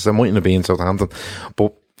chances. It mightn't have been Southampton,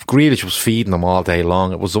 but Grealish was feeding them all day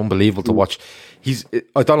long. It was unbelievable to watch.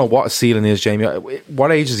 I don't know what his ceiling is, Jamie.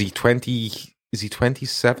 What age is he? 20? Is he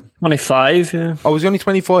 27? 25, yeah. Oh, is he only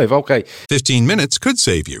 25? Okay. 15 minutes could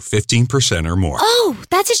save you 15% or more. Oh,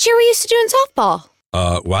 that's a cheer we used to do in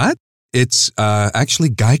softball. What? It's actually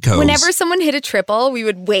Geico. Whenever someone hit a triple, we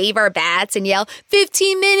would wave our bats and yell,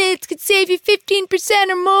 15 minutes could save you 15%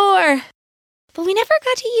 or more. But we never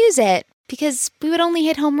got to use it because we would only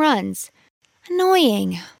hit home runs.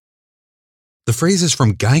 Annoying. The phrase is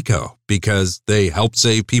from Geico because they help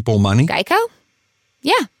save people money. Geico?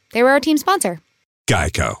 Yeah, they were our team sponsor.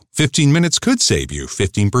 Geico. 15 minutes could save you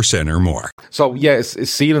 15% or more. So, yeah, his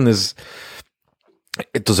ceiling is...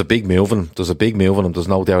 There's a big move in him. There's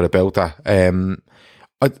no doubt about that. I don't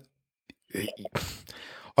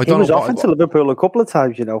know. He was offered to Liverpool a couple of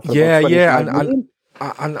times, you know. For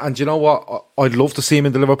and you know what? I'd love to see him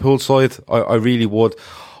in the Liverpool side. I really would.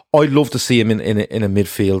 I'd love to see him in a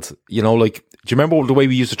midfield. You know, like, do you remember the way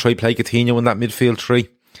we used to try play Coutinho in that midfield three?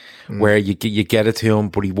 Where you get it to him,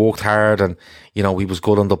 but he worked hard, and you know he was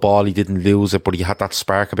good on the ball. He didn't lose it, but he had that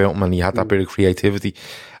spark about him, and he had that bit of creativity.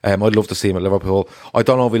 I'd love to see him at Liverpool. I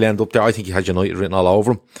don't know if he'll end up there. I think he has United written all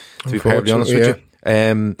over him, to be perfectly honest with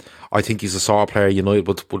you. I think he's the sort of player United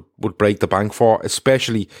would break the bank for,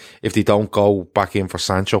 especially if they don't go back in for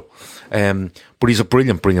Sancho. But he's a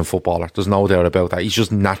brilliant footballer. There's no doubt about that. He's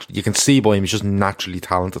just you can see by him, he's just naturally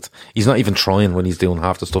talented. He's not even trying when he's doing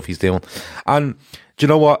half the stuff he's doing. And do you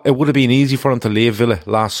know what? It would have been easy for him to leave Villa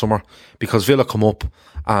last summer because Villa come up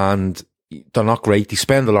and they're not great. They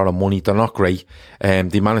spend a lot of money. They're not great.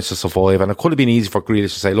 They managed to survive, and it could have been easy for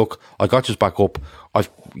Grealish to say, "Look, I got you back up. I've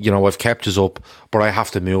kept you up, but I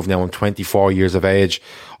have to move now. I'm 24 years of age.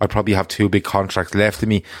 I probably have 2 big contracts left of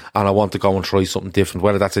me, and I want to go and try something different,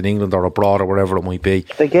 whether that's in England or abroad or wherever it might be."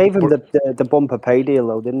 They gave him the bumper pay deal,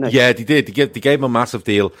 though, didn't they? Yeah, they did. They gave him a massive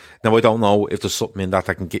deal. Now I don't know if there's something in that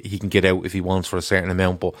he can get out if he wants for a certain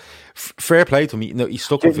amount, but fair play to him. He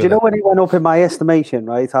stuck with Villa. Do you know when he went up in my estimation?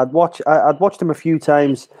 Right, I'd watched him a few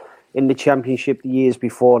times in the Championship the years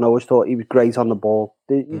before, and I always thought he was great on the ball.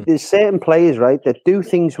 There's certain players, right, that do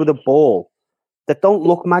things with a ball that don't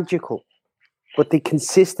look magical, but they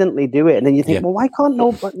consistently do it. And then you think, well, why can't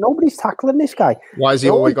nobody's tackling this guy? Why has he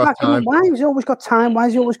always got time? Why has he always got time? Why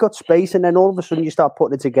has he always got space? And then all of a sudden you start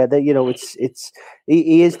putting it together. You know,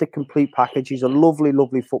 he is the complete package. He's a lovely,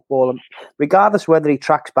 lovely footballer. Regardless whether he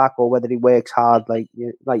tracks back or whether he works hard, like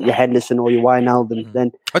your Henderson or your Wijnaldum.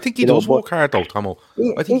 Then I think he does work hard, though, Tomo.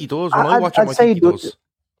 I think he does. When I watch him, I think he does.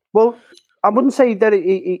 Well, I wouldn't say that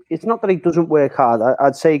it's not that he doesn't work hard.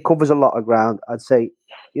 I'd say he covers a lot of ground. I'd say,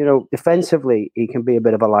 you know, defensively, he can be a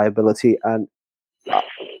bit of a liability. And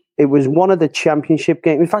it was one of the Championship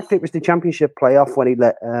games. In fact, it was the Championship playoff when he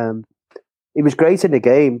let. He was great in the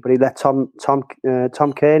game, but he let Tom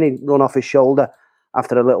Kearney run off his shoulder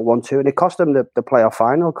after a little 1-2, and it cost him the playoff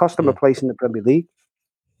final. It cost him a place in the Premier League.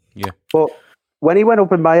 Yeah. But when he went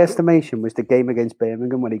up, in my estimation, was the game against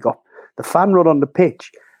Birmingham when he got the fan run on the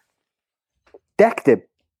pitch, decked him,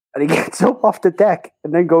 and he gets up off the deck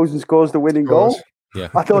and then goes and scores the winning goal. Yeah.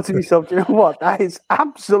 I thought to myself, you know what? That is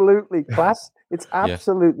absolutely class. It's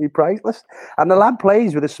absolutely priceless. And the lad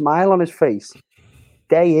plays with a smile on his face.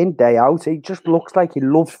 day in, day out. He just looks like he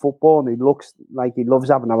loves football, and he looks like he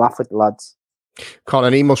loves having a laugh with the lads.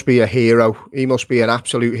 Colin, he must be a hero. He must be an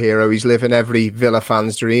absolute hero. He's living every Villa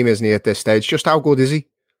fan's dream, isn't he, at this stage? Just how good is he?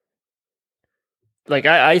 Like,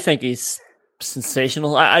 I think he's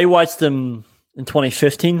sensational. I watched him in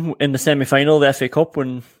 2015 in the semi-final of the FA Cup,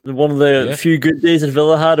 when one of the few good days that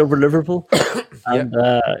Villa had over Liverpool. And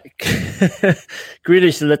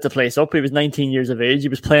Grealish lit the place up. He was 19 years of age. He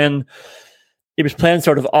was playing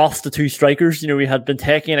sort of off the two strikers. You know, we had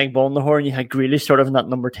Benteke and Bonahor, and you had Grealish sort of in that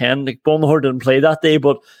number 10. Like, Bonahor didn't play that day,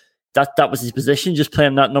 but that was his position, just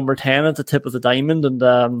playing that number 10 at the tip of the diamond.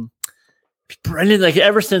 And brilliant. Like,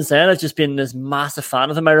 ever since then, I've just been this massive fan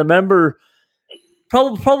of him. I remember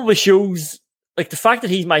probably shows, like, the fact that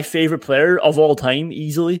he's my favourite player of all time,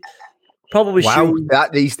 easily. Probably shows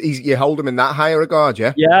that you hold him in that high regard,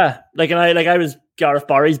 yeah? Yeah. Like, and I was Gareth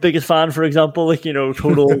Barry's biggest fan, for example. Like, you know,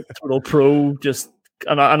 total pro, just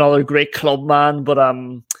another great club man. But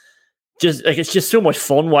just like, it's just so much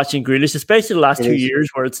fun watching Grealish, especially the last 2 years,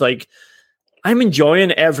 where it's like, I'm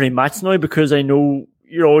enjoying every match now because I know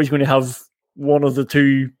you're always going to have one of the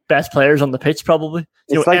two best players on the pitch, probably.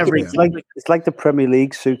 It's like the Premier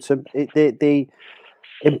League suits him. The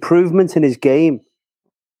improvement in his game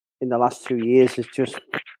in the last 2 years is just,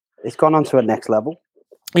 it's gone on to a next level.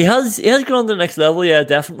 He has gone on to the next level, yeah,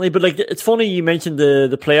 definitely. But like, it's funny you mentioned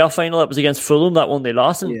the playoff final that was against Fulham, that one they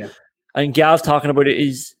lost, and Gav talking about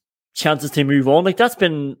his chances to move on. Like, that's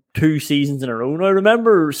been 2 seasons in a row now. I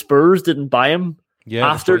remember Spurs didn't buy him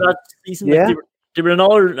after that season. Yeah. Like, they were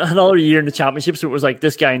another year in the Championship, so it was like,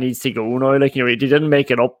 this guy needs to go now. Like, you know, he didn't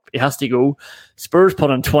make it up. He has to go. Spurs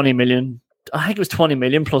put on 20 million. I think it was 20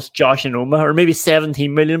 million plus Josh Onoma, or maybe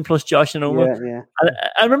 17 million plus Josh Onoma. Yeah.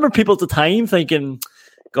 I remember people at the time thinking,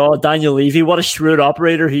 God, Daniel Levy, what a shrewd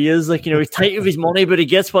operator he is. Like, you know, he's tight with his money, but he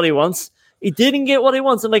gets what he wants. He didn't get what he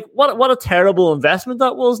wants. And like, what a terrible investment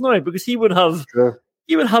that was now, because he would have a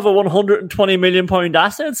 £120 million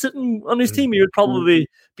asset sitting on his team. He would probably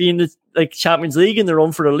be in the Champions League, in the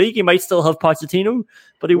run for the league. He might still have Pochettino,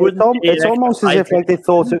 but he wouldn't. It's almost as if like they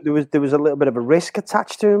thought there was a little bit of a risk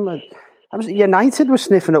attached to him. United was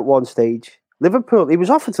sniffing at one stage. Liverpool, he was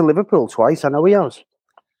offered to Liverpool twice. I know he has.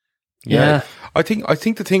 Yeah. I think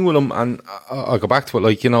the thing with him, and I'll go back to it,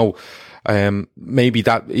 like, you know, maybe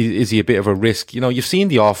that is he a bit of a risk. You know, you've seen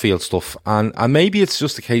the off-field stuff, and maybe it's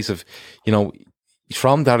just a case of, you know, he's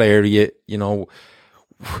from that area, you know,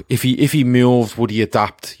 if he moved, would he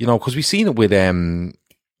adapt? You know, because we've seen it with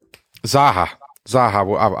Zaha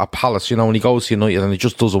at Palace, you know, when he goes to United and it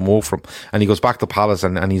just doesn't work for him, and he goes back to Palace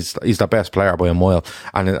and he's the best player by a mile,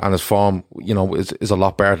 and his form, you know, is a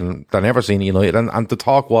lot better than ever seen at United, and the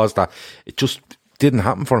talk was that it just didn't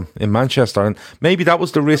happen for him in Manchester, and maybe that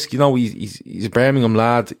was the risk. You know, he's a Birmingham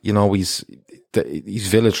lad, you know, he's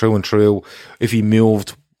Villa through and through. If he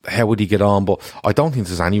moved, how would he get on? But I don't think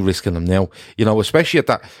there's any risk in him now, you know, especially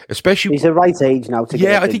he's the right age now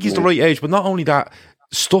to I think he's the right age, but not only that,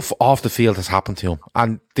 stuff off the field has happened to him,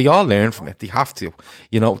 and they all learn from it. They have to,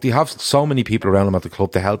 you know, they have so many people around him at the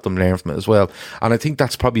club to help them learn from it as well, and I think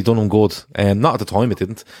that's probably done him good. Not at the time it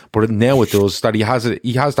didn't, but now it does. That he has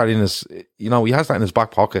that in his, you know, he has that in his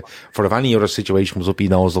back pocket for if any other situation was up, he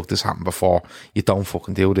knows, look, this happened before, you don't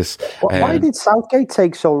fucking do this. Why did Southgate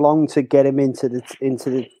take so long to get him into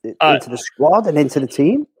the squad and into the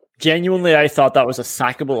team? Genuinely, I thought that was a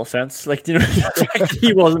sackable offence. Like, you know,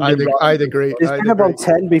 he wasn't. I'd agree. There's been about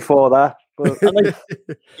 10 before that. Like,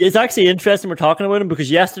 it's actually interesting we're talking about him,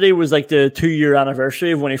 because yesterday was like the 2-year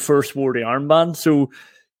anniversary of when he first wore the armband. So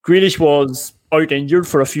Grealish was out injured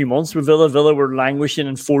for a few months with Villa. Villa were languishing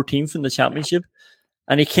in 14th in the Championship,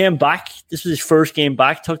 and he came back. This was his first game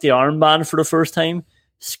back. Took the armband for the first time.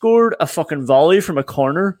 Scored a fucking volley from a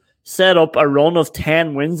corner. Set up a run of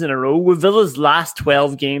 10 wins in a row with Villa's last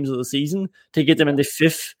 12 games of the season to get them into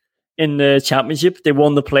 5th in the Championship. They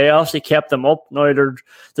won the playoffs. They kept them up. Now they're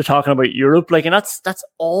talking about Europe. Like, and that's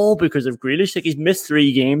all because of Grealish. Like, he's missed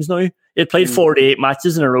 3 games now. He had played 48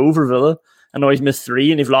 matches in a row for Villa, and now he's missed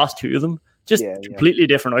 3, and they've lost 2 of them. Just completely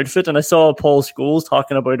different outfit. And I saw Paul Scholes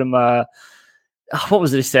talking about him. What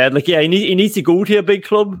was it he said? Like, he needs to go to a big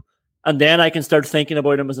club, and then I can start thinking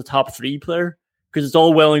about him as a top 3 player. Because it's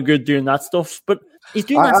all well and good doing that stuff, but he's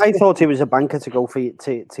doing that. I thought he was a banker to go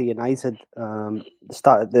to United. The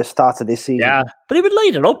start of this season, yeah, but he would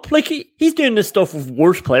light it up. Like, he's doing this stuff with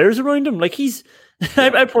worse players around him. Like,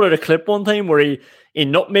 I put out a clip one time where he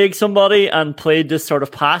nutmegged somebody and played this sort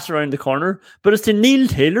of pass around the corner, but it's to Neil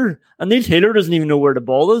Taylor, and Neil Taylor doesn't even know where the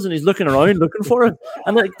ball is, and he's looking around looking for it.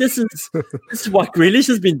 And like this is what Grealish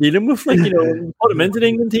has been dealing with. Like, put him into the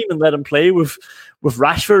England team and let him play with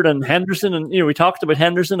Rashford and Henderson, and we talked about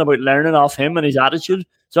Henderson, about learning off him and his attitude.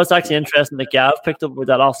 So that's actually interesting that Gav picked up with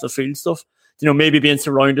that off the field stuff. Maybe being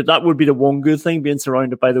surrounded, that would be the one good thing, being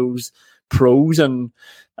surrounded by those pros and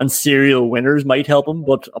serial winners might help him.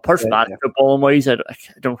 But apart from that, footballing wise, I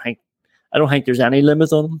don't think there's any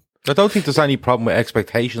limit on him. I don't think there's any problem with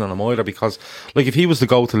expectation on him either, because like if he was to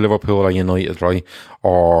go to Liverpool or United, right,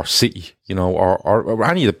 or City, or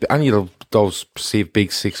any of those perceived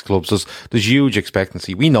big six clubs, there's huge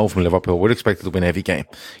expectancy. We know from Liverpool we're expected to win every game.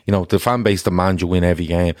 The fan base demands you win every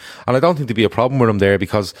game, and I don't think there'd be a problem with him there,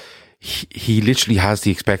 because he literally has the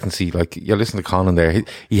expectancy, like you're listening to Colin there,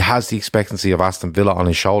 he has the expectancy of Aston Villa on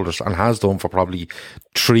his shoulders, and has done for probably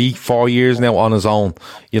 3-4 years now on his own.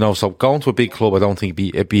 So going to a big club, I don't think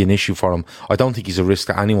it'd be an issue for him. I don't think he's a risk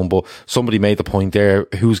to anyone, but somebody made the point there,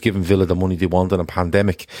 who's giving Villa the money they want in a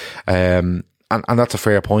pandemic? And that's a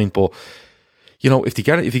fair point, but if they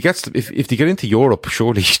get into Europe,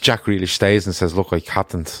 surely Jack Grealish stays and says, "Look, I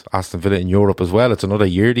captained Aston Villa in Europe as well. It's another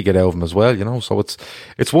year to get out of him as well." So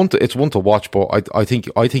it's one to watch, but I think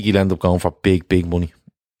he'll end up going for big money.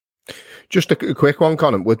 Just a quick one,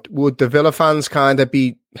 Colin. Would the Villa fans kind of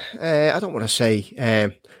be? I don't want to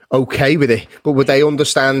say okay with it, but would they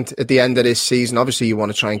understand at the end of this season? Obviously, you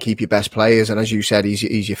want to try and keep your best players, and as you said,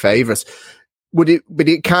 he's your favourite. Would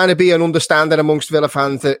it kind of be an understanding amongst Villa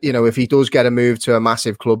fans that, if he does get a move to a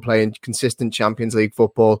massive club playing consistent Champions League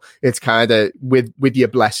football, it's kind of with your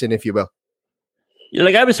blessing, if you will? Yeah,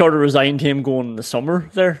 I was sort of resigned to him going in the summer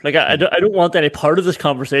there. I don't want any part of this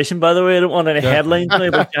conversation, by the way. I don't want any headlines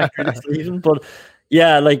about Jack Grealish leaving. But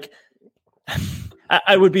yeah,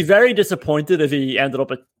 I would be very disappointed if he ended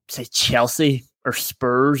up at, say, Chelsea or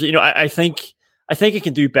Spurs. I think he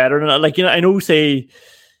can do better than that. I know, say,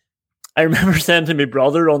 I remember saying to my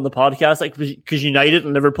brother on the podcast, because United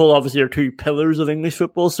and Liverpool obviously are two pillars of English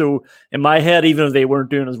football. So in my head, even if they weren't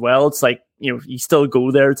doing as well, it's you still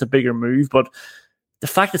go there. It's a bigger move. But the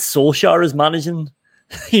fact that Solskjaer is managing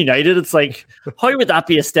United, it's how would that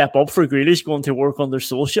be a step up for Grealish going to work under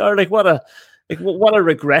Solskjaer? What a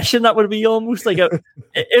regression that would be almost.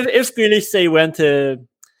 If Grealish, say, went to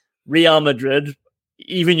Real Madrid,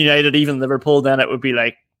 even United, even Liverpool, then it would be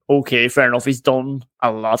okay, fair enough, he's done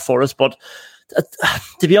a lot for us. But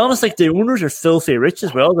to be honest, the owners are filthy rich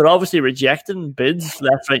as well. They're obviously rejecting bids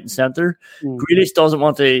left, right, and centre. Grealish doesn't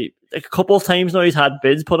want to. A couple of times now he's had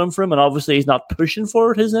bids put in for him, and obviously he's not pushing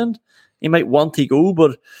for it his end. He might want to go,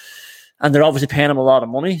 and they're obviously paying him a lot of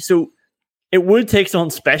money. So it would take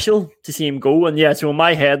something special to see him go. And yeah, so in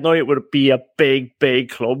my head now, it would be a big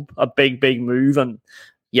club, a big move. And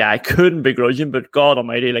yeah, I couldn't begrudge him, but God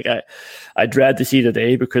Almighty, I dread to see the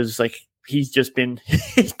day, because he's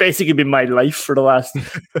basically been my life for the last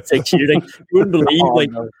 6 years. You wouldn't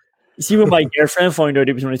believe, you see, when my girlfriend found out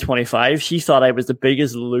he was only 25, she thought I was the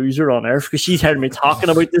biggest loser on earth, because she's heard me talking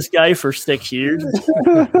about this guy for 6 years.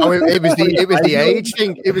 Oh, it was the age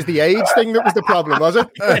thing. It was the age thing that was the problem, was it?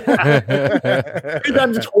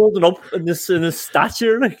 I'm just holding up in this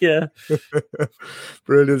stature, yeah.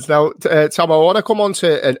 Brilliant. Now, Tom, I want to come on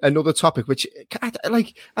to another topic, which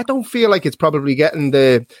I don't feel like it's probably getting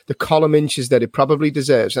the column inches that it probably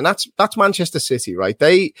deserves, and that's Manchester City, right?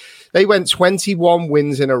 They went 21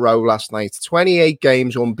 wins in a row last night, 28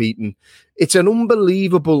 games unbeaten. It's an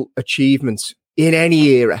unbelievable achievement in any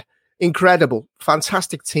era. Incredible,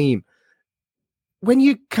 fantastic team. When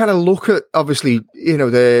you kind of look at, obviously,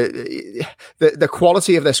 the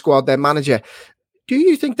quality of their squad, their manager, do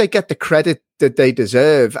you think they get the credit that they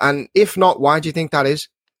deserve? And if not, why do you think that is?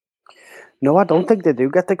 No, I don't think they do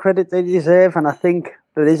get the credit they deserve, and I think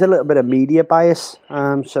there is a little bit of media bias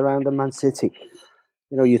surrounding Man City.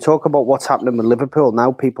 You talk about what's happening with Liverpool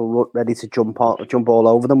now. People look ready to jump all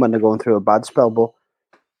over them when they're going through a bad spell. But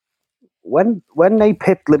when they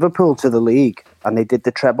pipped Liverpool to the league and they did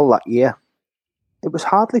the treble that year, it was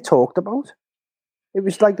hardly talked about. It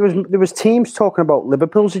was there was teams talking about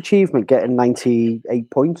Liverpool's achievement, getting 98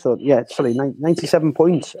 points, 97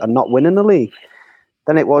 points, and not winning the league.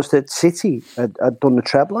 Then it was that City had done the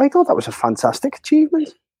treble. I thought that was a fantastic achievement.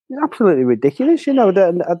 Absolutely ridiculous,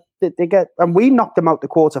 they get, and we knocked them out the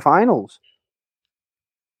quarterfinals.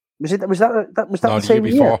 Was that the same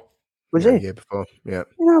year? Was it? Year before, yeah.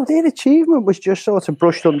 Their achievement was just sort of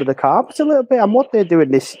brushed under the carpet a little bit. And what they're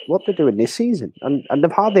doing this season, and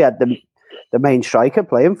they've hardly had the main striker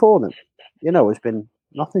playing for them. Has been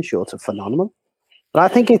nothing short of phenomenal. But I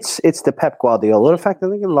think it's the Pep Guardiola effect. I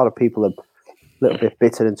think a lot of people little bit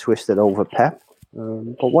bitter and twisted over Pep.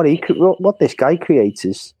 But what this guy creates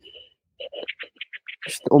is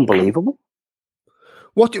just unbelievable.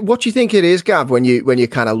 What do you think it is, Gav, when you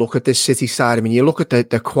kind of look at this City side? I mean, you look at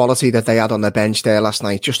the quality that they had on the bench there last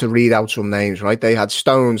night, just to read out some names, right? They had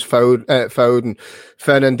Stones, Foden,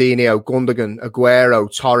 Fernandinho, Gundogan,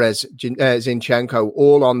 Aguero, Torres, Zinchenko,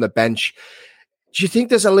 all on the bench. Do you think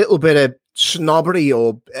there's a little bit of snobbery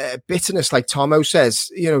or bitterness, like Tomo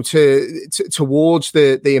says, towards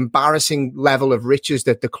the embarrassing level of riches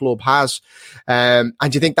that the club has? And do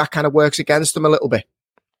you think that kind of works against them a little bit?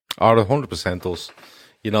 Oh, 100% does.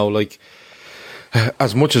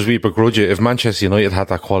 As much as we begrudge it, if Manchester United had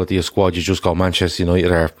that quality of squad, you just go, Manchester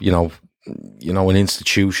United are, an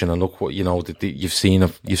institution, and look what you've seen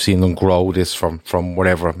them grow this from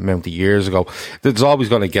whatever amount of years ago. There's always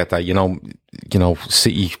going to get that,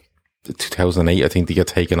 City 2008, I think they get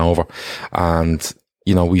taken over, and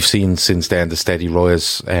we've seen since then the steady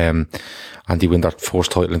rise, and they win that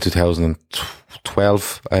first title in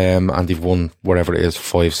 2012, and they've won whatever it is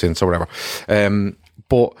 5 since or whatever.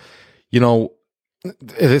 But it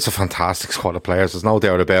is a fantastic squad of players. There's no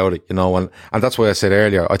doubt about it, and that's why I said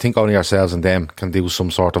earlier, I think only ourselves and them can do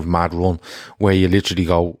some sort of mad run where you literally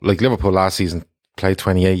go, like Liverpool last season, played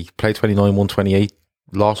 29, won 28,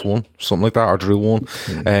 lost 1, something like that, or drew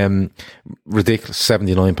 1. Ridiculous,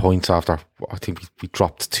 79 points after, I think we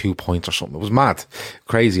dropped 2 points or something. It was mad,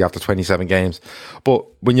 crazy after 27 games. But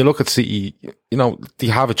when you look at City, they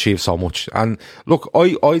have achieved so much. And look,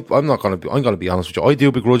 I'm going to be honest with you, I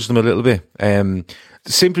do begrudge them a little bit.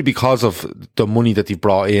 Simply because of the money that they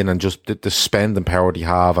brought in and just the spending power they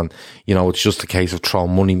have, and it's just a case of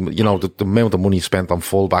throwing money. The amount of money spent on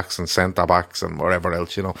fullbacks and centre backs and whatever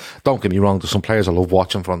else. Don't get me wrong. There's some players I love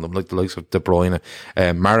watching from them, like the likes of De Bruyne,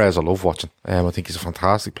 Mahrez. I love watching. I think he's a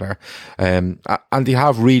fantastic player. And they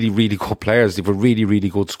have really, really good players. They have a really, really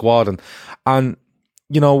good squad, and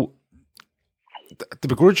the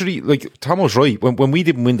begrudgery, like Tomo's right. When we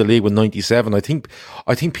didn't win the league with 97, I think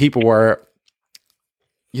people were,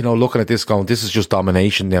 looking at this going, this is just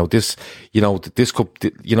domination now. This could,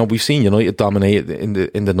 we've seen United dominate in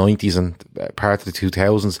the 90s and part of the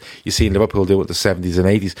 2000s. You've seen Liverpool do it in the 70s and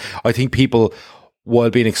 80s. I think people, while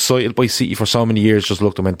being excited by City for so many years, just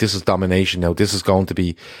looked and went, this is domination now. This is going to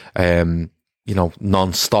be,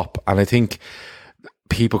 non-stop. And I think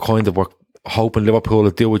people kind of were hoping Liverpool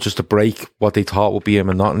would do it just to break what they thought would be a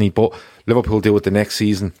monotony. But Liverpool do it the next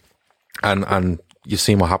season, and you've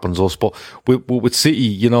seen what happens to us. But with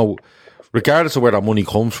City, regardless of where that money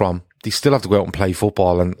comes from, they still have to go out and play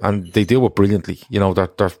football, and they do it brilliantly.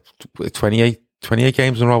 They're 28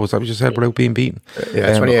 games in a row. Is that what you said, without being beaten?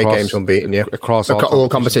 Yeah, 28 games unbeaten. Yeah, across all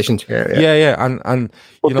competitions. Yeah, and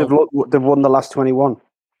they've won the last 21.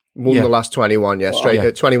 The last 21. Yeah,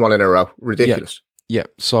 straight 21 in a row. Ridiculous. Yeah.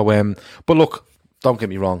 So, but look, don't get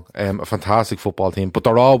me wrong. A fantastic football team, but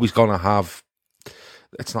they're always going to have.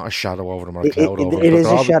 It's not a shadow over them or a cloud over them. It is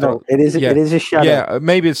a shadow. It is a shadow. Yeah,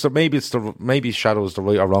 maybe shadow is the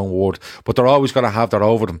right or wrong word, but they're always going to have that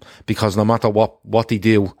over them, because no matter what they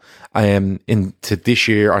do, into this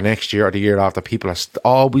year or next year or the year after, people are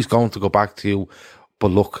always going to go back to.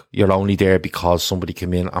 But look, you're only there because somebody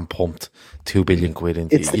came in and pumped 2 billion quid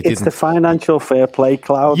into you. It's the financial fair play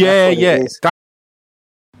cloud. Yeah.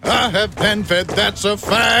 I have PenFed, that's a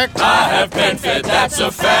fact. I have PenFed, that's a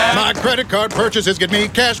fact. My credit card purchases get me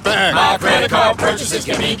cash back. My credit card purchases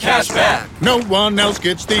get me cash back. No one else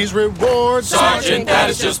gets these rewards. Sergeant, that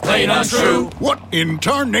is just plain untrue. What in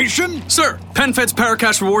tarnation? Sir, PenFed's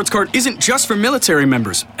PowerCash Rewards card isn't just for military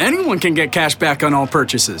members. Anyone can get cash back on all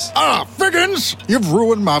purchases. Ah, Figgins, you've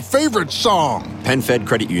ruined my favorite song. PenFed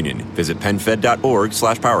Credit Union. Visit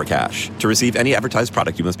PenFed.org/PowerCash. To receive any advertised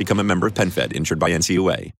product, you must become a member of PenFed, insured by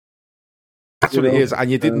NCUA. That's what it is,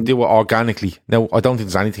 and you didn't do it organically. Now, I don't think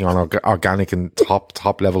there's anything on organic in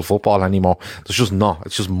top level football anymore. There's just not.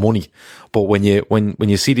 It's just money. But when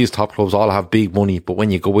you see these top clubs all have big money, but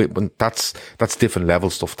when you go in, that's different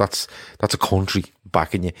level stuff. That's a country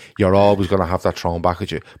backing you. You're always going to have that thrown back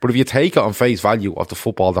at you. But if you take it on face value of the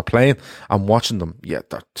football they're playing and watching them, yeah,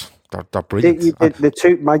 they're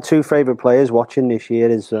brilliant. My two favourite players watching this year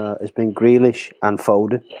has been Grealish and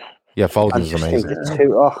Foden. Yeah, Foden is amazing.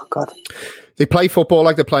 Oh God. They play football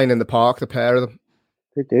like they're playing in the park, the pair of them.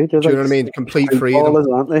 They do. Do you know what I mean? Complete freedom,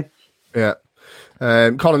 aren't they? Yeah.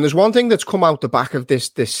 Colin, there's one thing that's come out the back of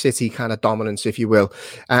this City kind of dominance, if you will,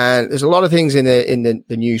 and there's a lot of things in the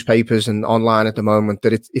newspapers and online at the moment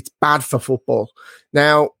that it's bad for football.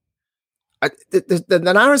 Now, the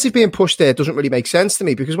narrative being pushed there doesn't really make sense to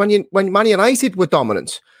me, because when Man United were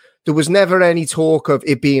dominant, there was never any talk of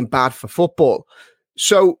it being bad for football.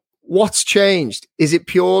 So What's changed? Is it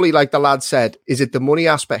purely, like the lad said, is it the money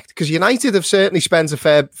aspect? Because United have certainly spent a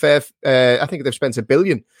fair I think they've spent $1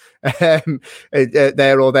 billion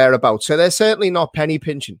there or thereabouts. So they're certainly not penny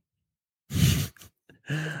pinching.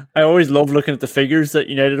 I always love looking at the figures that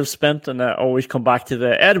United have spent, and I always come back to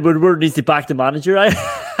the Ed Woodward needs to back the manager. I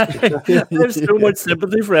have so much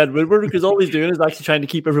sympathy for Ed Woodward because all he's doing is actually trying to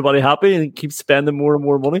keep everybody happy and keep spending more and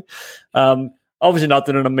more money. Obviously not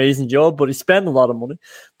doing an amazing job, but he's spending a lot of money.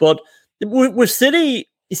 But with City,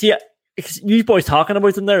 you see, you boys talking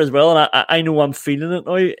about them there as well, and I know I'm feeling it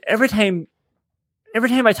now. Every time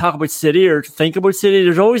I talk about City or think about City,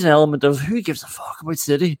 there's always an element of who gives a fuck about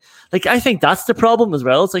City. Like, I think that's the problem as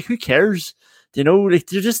well. It's like, who cares? You know, like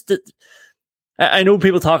they're just. I know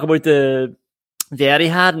people talk about the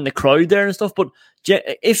Etihad and the crowd there and stuff, but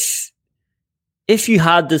if you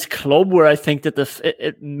had this club where I think that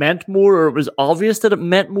it meant more, or it was obvious that it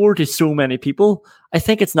meant more to so many people, I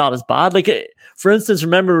think it's not as bad. Like, for instance,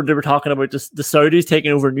 remember they were talking about the Saudis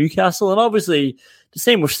taking over Newcastle, and obviously the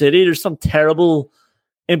same with City. There's some terrible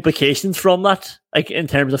implications from that, like in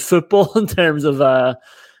terms of football, in terms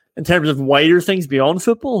of wider things beyond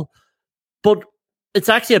football. But it's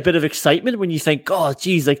actually a bit of excitement when you think, oh,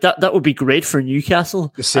 geez, like that would be great for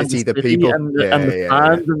Newcastle, the city, the people, and the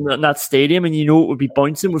fans and that stadium, and it would be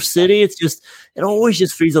bouncing. With City, it always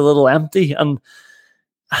just feels a little empty, and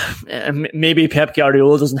maybe Pep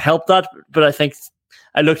Guardiola doesn't help that. But I think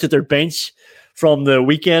I looked at their bench from the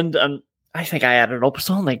weekend, and I think I added up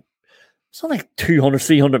something like 200,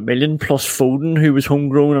 300 million plus Foden, who was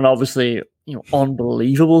homegrown and obviously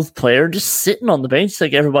unbelievable player, just sitting on the bench,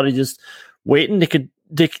 like everybody just waiting.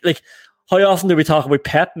 Like, how often do we talk about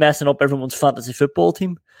Pep messing up everyone's fantasy football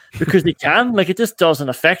team? Because they can. Like, it just doesn't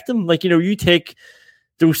affect them. Like, you take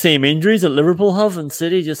those same injuries that Liverpool have, and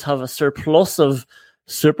City just have a surplus of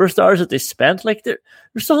superstars that they spent. Like, they're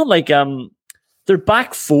something like their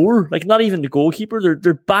back four, like not even the goalkeeper,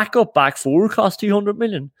 their backup back four cost 200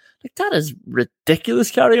 million. Like, that is ridiculous,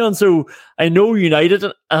 carry on. So I know United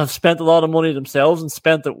have spent a lot of money themselves and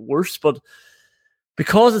spent it worse, but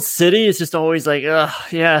because it's City, it's just always like,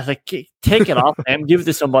 like take it off them, give it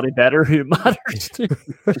to somebody better who matters to.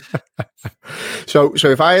 So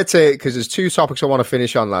if I had to, because there's two topics I want to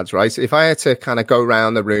finish on, lads, right? If I had to kind of go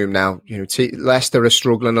around the room now, Leicester are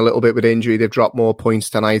struggling a little bit with injury. They've dropped more points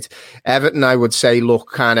tonight. Everton, I would say,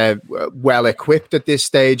 look kind of well equipped at this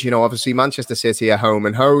stage. Obviously Manchester City are home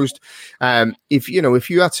and hosed. If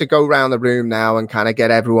you had to go around the room now and kind of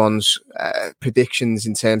get everyone's predictions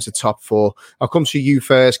in terms of top four, I'll come to you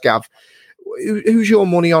first, Gav. Who's your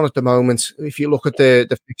money on at the moment? If you look at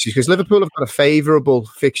the fixtures, because Liverpool have got a favourable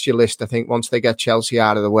fixture list, I think, once they get Chelsea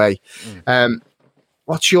out of the way.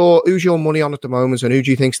 Who's your money on at the moment, and who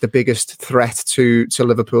do you think's the biggest threat to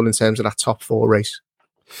Liverpool in terms of that top four race?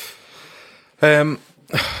 Well,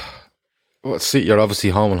 see, you're obviously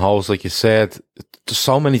home and host, like you said. There's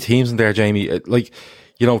so many teams in there, Jamie.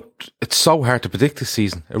 It's so hard to predict this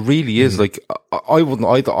season. It really is. Like, I don't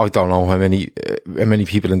know how many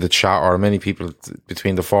people in the chat or how many people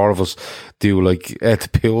between the four of us do like the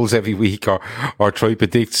pools every week or try to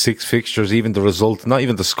predict 6 fixtures, even the result, not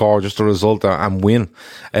even the score, just the result and win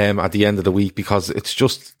at the end of the week, because it's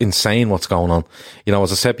just insane what's going on.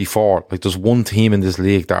 As I said before, like, there's one team in this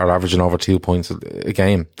league that are averaging over 2 points a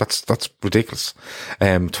game. That's ridiculous.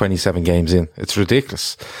 27 games in, it's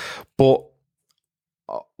ridiculous. But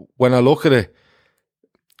when I look at it,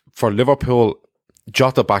 for Liverpool,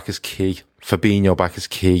 Jota back is key. Fabinho back is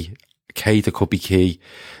key. Keita could be key.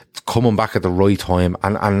 Coming back at the right time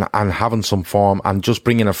and having some form and just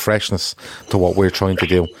bringing a freshness to what we're trying to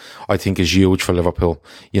do, I think is huge for Liverpool.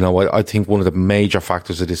 I think one of the major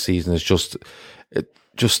factors of this season is just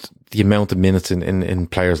the amount of minutes in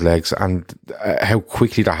players' legs and how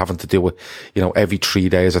quickly they're having to do it, every 3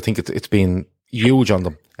 days. I think it's been huge on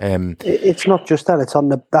them. It's not just that; it's on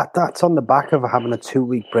that's on the back of having a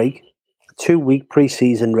 2-week break, 2-week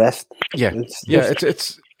pre-season rest. Yeah,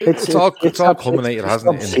 it's all culminated,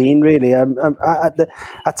 hasn't it? Obscene, really.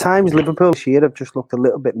 At times, Liverpool this year have just looked a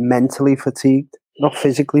little bit mentally fatigued, not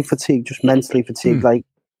physically fatigued, just mentally fatigued. Like,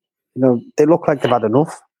 they look like they've had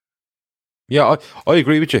enough. Yeah, I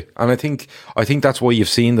agree with you, and I think that's why you've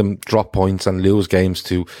seen them drop points and lose games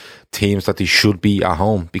to teams that they should be at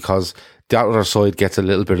home, because the other side gets a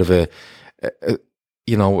little bit of a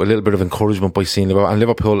little bit of encouragement by seeing Liverpool, and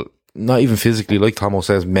Liverpool, not even physically, like Tomo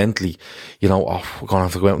says, mentally, we're going to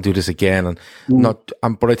have to go out and do this again,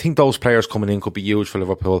 but I think those players coming in could be huge for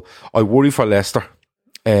Liverpool. I worry for Leicester.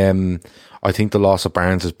 I think the loss of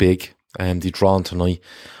Barnes is big, and they've drawn tonight.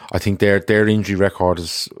 I think their injury record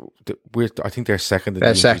is I think they're second.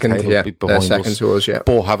 They're second, yeah. They're second to us, yeah.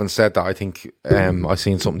 But having said that, I think I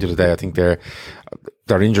seen something the other day. I think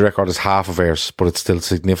their injury record is half of ours, but it's still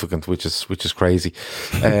significant, which is crazy.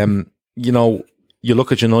 You know, you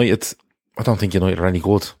look at United. I don't think United are any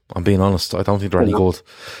good. I'm being honest. I don't think they're any good.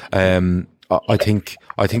 I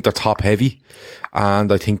think they're top heavy,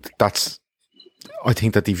 and I think that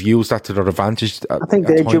they've used that to their advantage. I think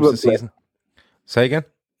they're due a blip. Say again.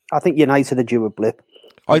 I think United are due a blip.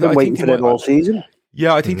 I've been waiting for them all season.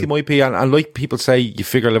 Yeah, I think they might be, and like people say, you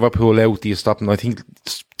figure Liverpool out, do you stop them? I think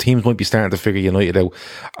teams might be starting to figure United out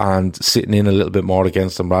and sitting in a little bit more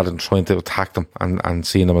against them rather than trying to attack them and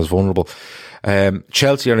seeing them as vulnerable.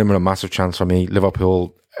 Chelsea are in with a massive chance for me.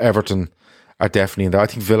 Liverpool, Everton are definitely in there. I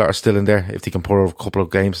think Villa are still in there if they can put a couple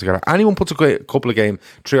of games together. Anyone puts a couple of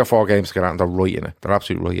 3 or 4 games together and they're right in it. They're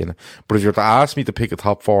absolutely right in it. But if you were to ask me to pick a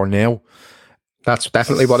top 4 now, that's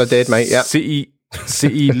definitely what I did, mate. Yeah, City,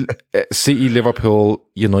 Liverpool,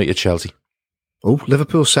 United, Chelsea. Oh,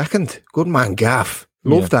 Liverpool second. Good man, Gav.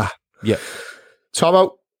 Love that. Yeah.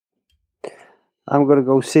 Tomo? I'm going to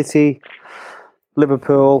go City,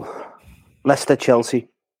 Liverpool, Leicester, Chelsea.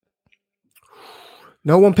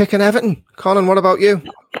 No one picking Everton. Colin, what about you?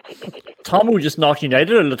 Tomo just knocked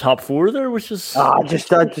United out of the top 4 there, which is... I've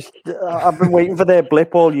been waiting for their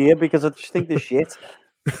blip all year because I just think they're shit.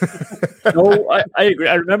 No, I agree.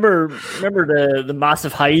 I remember the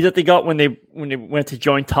massive high that they got when they went to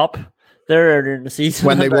join top there earlier in the season.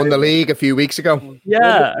 When they won the league a few weeks ago.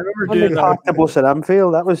 Yeah, I remember when they parked the bus at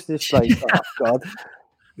Anfield. That was just like, oh God.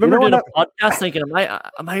 Remember doing a podcast thinking,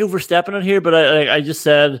 am I overstepping it here? But I just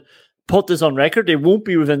said, put this on record. They won't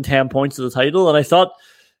be within 10 points of the title, and I thought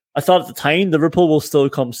at the time Liverpool will still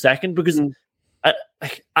come second because.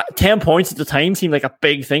 10 points at the time seemed like a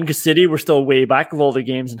big thing because City were still way back of all the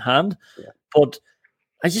games in hand. Yeah. But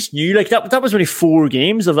I just knew that was only 4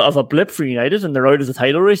 games of a blip for United and they're out of the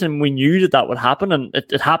title race, and we knew that would happen, and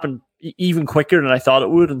it happened even quicker than I thought it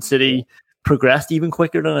would, and City progressed even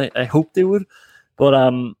quicker than I hoped they would. But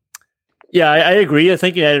I agree. I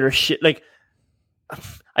think United are shit. Like,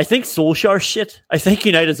 I think Solskjaer's shit. I think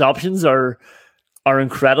United's options are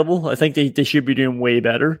incredible. I think they should be doing way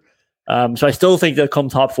better. So I still think they'll come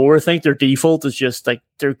top 4. I think their default is just like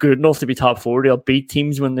they're good enough to be top 4. They'll beat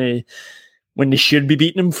teams when they should be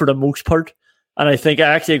beating them for the most part. And I think I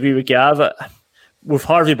actually agree with Gav. With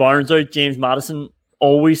Harvey Barnes out, James Maddison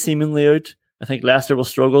always seemingly out. I think Leicester will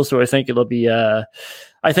struggle, so I think it'll be. I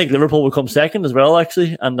think Liverpool will come second as well,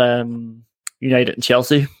 actually, and United and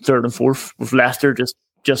Chelsea 3rd and 4th, with Leicester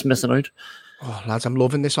just missing out. Oh, lads, I'm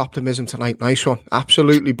loving this optimism tonight. Nice one.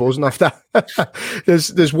 Absolutely buzzing off that.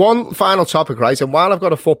 There's one final topic, right? And while I've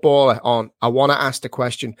got a footballer on, I want to ask the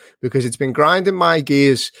question because it's been grinding my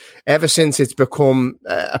gears ever since it's become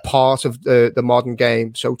a part of the modern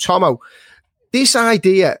game. So, Tomo, this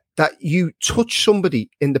idea that you touch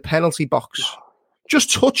somebody in the penalty box,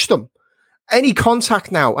 just touch them, any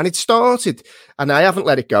contact now, and it started, and I haven't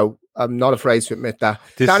let it go. I'm not afraid to admit that.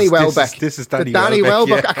 Danny Welbeck. This is Danny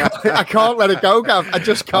Welbeck. Yeah. I can't let it go, Gav. I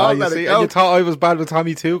just can't let it go. You thought I was bad with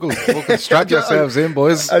Tommy Tuchel. Fucking strap yourselves in,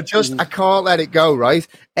 boys. I can't let it go, right?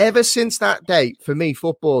 Ever since that day, for me,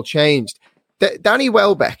 football changed. Danny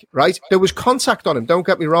Welbeck, right? There was contact on him, don't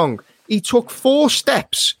get me wrong. He took 4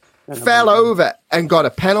 steps, fell over, and got a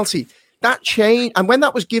penalty. That changed. And when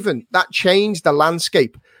that was given, that changed the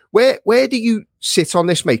landscape. Where do you sit on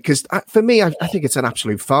this, mate? Because for me, I think it's an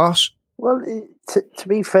absolute farce. Well, to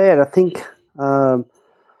be fair, I think there's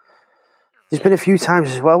been a few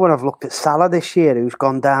times as well when I've looked at Salah this year, who's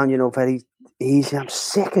gone down, very easy. I'm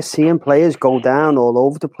sick of seeing players go down all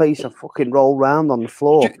over the place and fucking roll around on the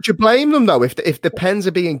floor. Do you blame them, though, if the pens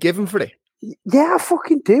are being given for it? Yeah, I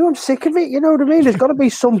fucking do. I'm sick of it. You know what I mean? There's got to be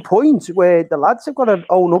some point where the lads have got to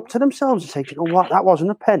own up to themselves and say, you know what, that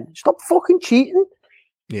wasn't a pen. Stop fucking cheating.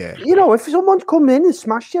 Yeah, if someone's come in and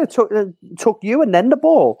smashed you, took you and then the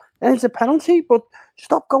ball, then it's a penalty. But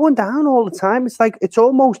stop going down all the time. It's like it's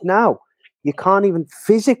almost now you can't even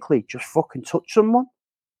physically just fucking touch someone.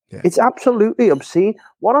 Yeah. It's absolutely obscene.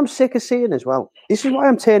 What I'm sick of seeing as well. This is why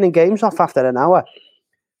I'm turning games off after an hour.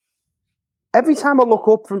 Every time I look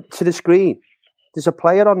up to the screen, there's a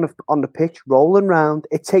player on the pitch rolling around.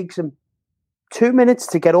 It takes him 2 minutes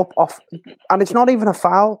to get up off, and it's not even a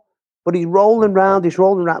foul. But he's rolling around.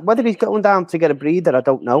 Whether he's going down to get a breather, I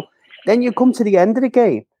don't know. Then you come to the end of the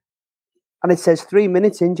game, and it says 3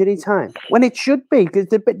 minutes injury time. When it should be, because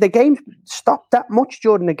the game stopped that much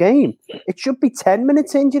during the game. It should be 10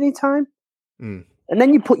 minutes injury time. And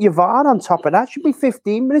then you put your VAR on top of that. It should be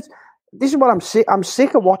 15 minutes. This is what I'm sick. I'm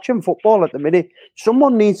sick of watching football at the minute.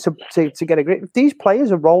 Someone needs to get a grip. If these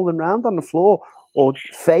players are rolling around on the floor or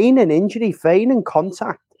feigning injury, feigning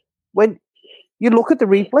contact. When you look at the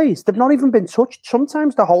replays, they've not even been touched.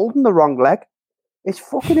 Sometimes they're holding the wrong leg. It's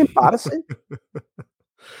fucking embarrassing.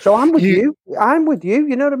 So I'm with you. I'm with you.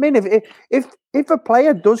 You know what I mean? If a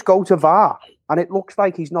player does go to VAR and it looks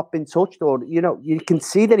like he's not been touched, or you can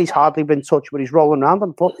see that he's hardly been touched, but he's rolling around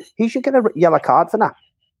on foot, he should get a yellow card for that.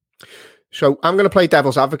 So I'm going to play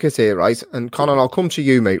devil's advocate here, right? And Conor, I'll come to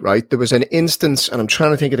you, mate, right? There was an instance, and I'm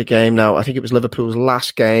trying to think of the game now. I think it was Liverpool's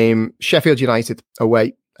last game, Sheffield United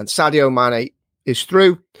away, and Sadio Mane is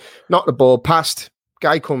through, knocked the ball past,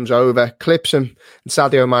 guy comes over, clips him, and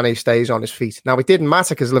Sadio Mane stays on his feet. Now, it didn't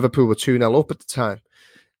matter because Liverpool were 2-0 up at the time.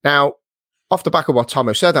 Now, off the back of what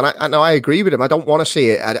Tomo said, and I agree with him, I don't want to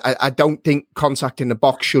see it. I don't think contact in the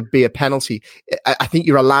box should be a penalty. I think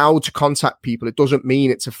you're allowed to contact people. It doesn't mean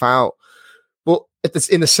it's a foul. But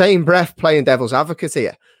in the same breath, playing devil's advocate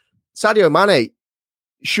here, Sadio Mane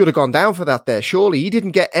should have gone down for that there. Surely he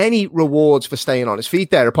didn't get any rewards for staying on his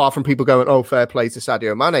feet there, apart from people going, oh, fair play to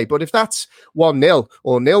Sadio Mane. But if that's 1-0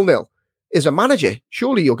 or 0-0, as a manager,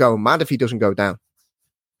 surely you'll go mad if he doesn't go down.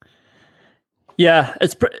 Yeah,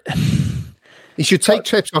 he should take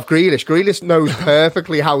tips off Grealish. Grealish knows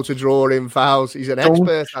perfectly how to draw in fouls. He's an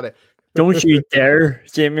expert at it. Don't you dare,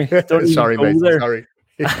 Jamie. Don't Sorry, mate. There. Sorry.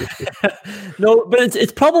 No, but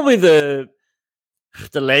it's probably the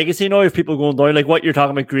legacy now of people going down, like what you're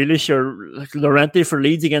talking about, Grealish or like Llorente for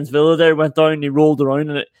Leeds against Villa there, went down, he rolled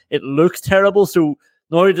around and it looks terrible. So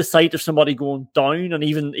now the sight of somebody going down, and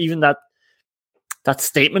even that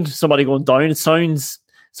statement, somebody going down, it sounds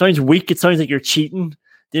weak. It sounds like you're cheating,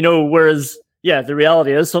 whereas the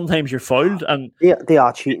reality is sometimes you're fouled, and they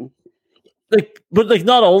are cheating. But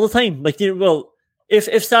not all the time. If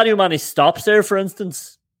Sadio Mane stops there, for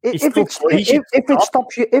instance, if it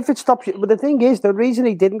stops you, but the thing is, the reason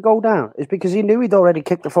he didn't go down is because he knew he'd already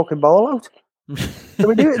kicked the fucking ball out. So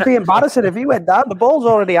we knew it'd be embarrassing if he went down. The ball's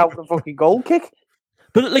already out the fucking goal kick.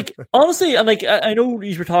 But honestly, and I know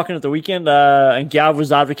you were talking at the weekend, and Gav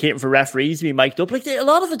was advocating for referees to be mic'd up. A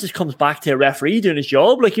lot of it just comes back to a referee doing his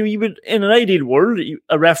job. You would, in an ideal world,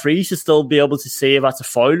 a referee should still be able to say if that's a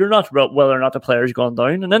foul or not, whether or not the player's gone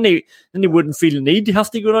down, and then they wouldn't feel the need to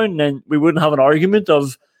have to go down, and then we wouldn't have an argument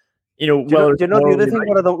of, Do you know the other thing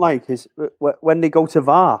what I don't like is when they go to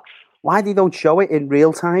VAR, why they don't show it in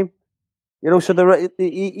real time? So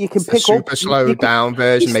you can pick up super slowed down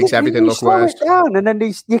version, makes everything look worse. It down, and then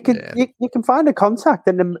you can find a contact,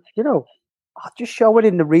 and then just show it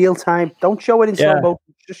in the real time. Don't show it in slow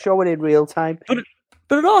motion. Just show it in real time. But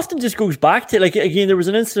it often just goes back to again. There was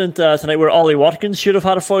an incident tonight where Ollie Watkins should have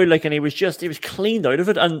had a foul, and he was cleaned out of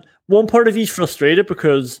it. And one part of he's frustrated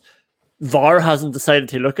because VAR hasn't decided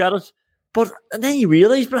to look at it. But then you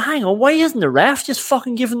realise, but hang on, why isn't the ref just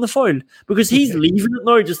fucking giving the foul? Because he's leaving it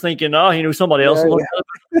now, just thinking, somebody else will look at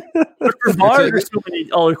it. But for VAR, there's so many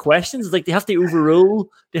other questions. They have to overrule.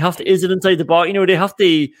 They have to, is it inside the box? They have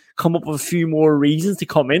to come up with a few more reasons to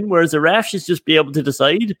come in, whereas the ref should just be able to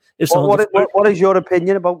decide if someone's what is your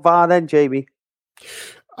opinion about VAR then, Jamie?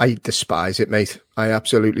 I despise it, mate. I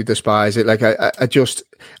absolutely despise it.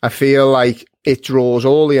 I feel like it draws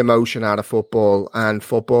all the emotion out of football, and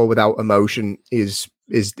football without emotion is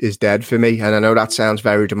dead for me. And I know that sounds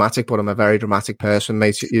very dramatic, but I'm a very dramatic person,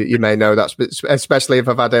 mate. You may know that, especially if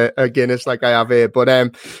I've had a Guinness like I have here.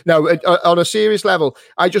 But no, on a serious level,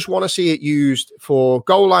 I just want to see it used for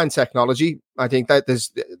goal line technology. I think that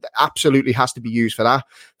there's absolutely has to be used for that,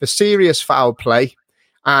 for serious foul play,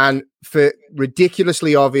 and for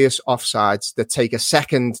ridiculously obvious offsides that take a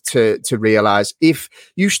second to realise. If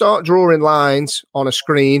you start drawing lines on a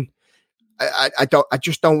screen, I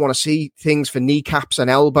just don't want to see things for kneecaps and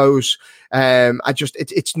elbows.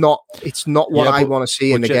 It's not what I want to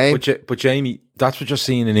see in the game. But Jamie, that's what you're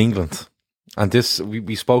seeing in England. And this,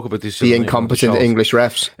 we spoke about this. The incompetent English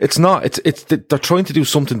refs. It's not. It's they're trying to do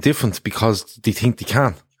something different because they think they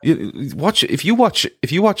can. If you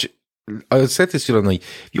watch. I said this the other night.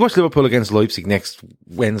 If you watch Liverpool against Leipzig next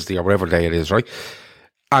Wednesday or whatever day it is, right?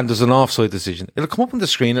 And there's an offside decision. It'll come up on the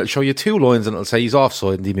screen. It'll show you two lines and it'll say he's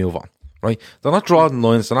offside, and they move on. Right? They're not drawing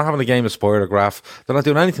lines. They're not having a game of spirograph. They're not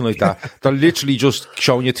doing anything like that. They're literally just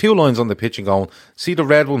showing you two lines on the pitch and going, see the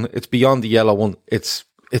red one? It's beyond the yellow one. It's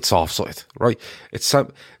offside, right? It's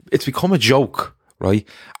become a joke, right?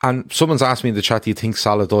 And someone's asked me in the chat, do you think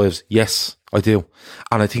Salah dives? Yes, I do.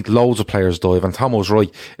 And I think loads of players dive. And Tomo's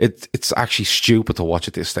right. It's actually stupid to watch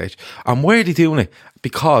at this stage. And why are they doing it?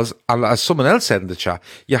 Because, and as someone else said in the chat,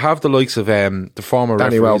 you have the likes of the former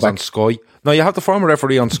referees on Sky. No, you have the former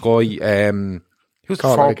referee on Sky. Who's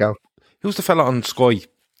the fella on Sky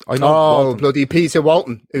I know. Walton. Bloody Peter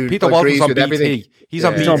Walton. Peter Walton's on BT. He's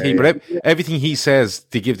on BT, but everything he says,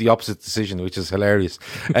 they give the opposite decision, which is hilarious.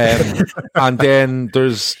 And then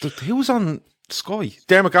who's on Sky?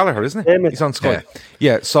 Dermot Gallagher, isn't it? He's on Sky.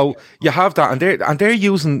 Yeah. So you have that, and they're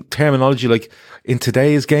using terminology like in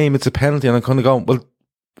today's game, it's a penalty, and I'm kind of going, well,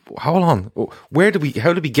 hold on, how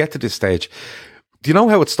did we get to this stage? Do you know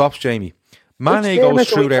how it stops, Jamie? Mane goes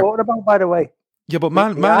through there. Talking about, by the way. Yeah, but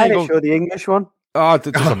Mane goes or the English one. Oh, it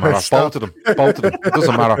doesn't matter. Both of them. It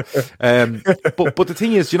doesn't matter. But the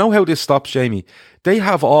thing is, you know how this stops, Jamie? They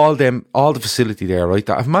have all the facility there, right?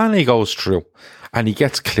 That if Mane goes through and he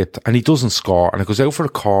gets clipped and he doesn't score and it goes out for a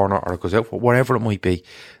corner or it goes out for whatever it might be,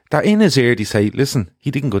 that in his ear they say, listen,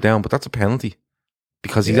 he didn't go down, but that's a penalty.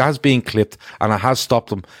 Because he has been clipped and it has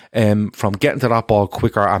stopped him from getting to that ball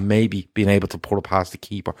quicker and maybe being able to put it past the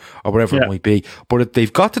keeper or whatever it might be. But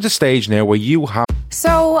they've got to the stage now where you have...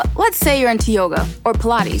 So, let's say you're into yoga or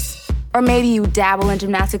Pilates, or maybe you dabble in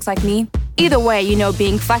gymnastics like me. Either way, you know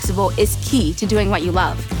being flexible is key to doing what you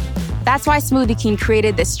love. That's why Smoothie King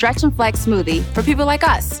created this Stretch and Flex smoothie for people like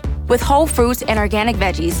us, with whole fruits and organic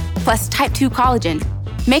veggies, plus type 2 collagen.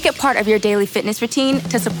 Make it part of your daily fitness routine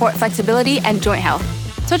to support flexibility and joint health.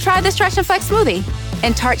 So try the Stretch and Flex smoothie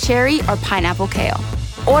in tart cherry or pineapple kale.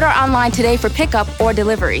 Order online today for pickup or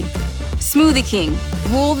delivery. Smoothie King,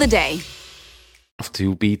 rule the day.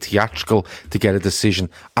 To be theatrical to get a decision,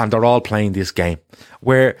 and they're all playing this game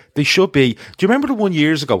where they should be. Do you remember the one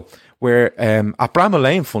years ago where at Bramall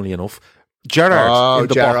Lane, funnily enough, Gerrard in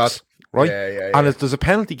the box, right? And there's a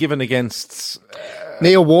penalty given against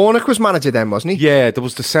Neil Warnock was manager then, wasn't he? Yeah, there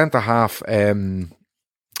was the centre half.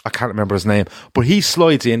 I can't remember his name, but he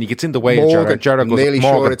slides in. He gets in the way of Gerrard. Gerrard goes, Morgan.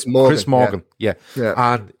 Sure it's Morgan. Chris Morgan. Yeah.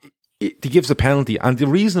 And he gives a penalty, and the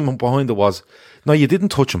reason behind it was, no, you didn't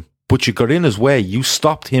touch him, but you got in his way. You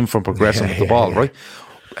stopped him from progressing with the ball, right?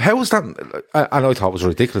 How was that? And I thought it was a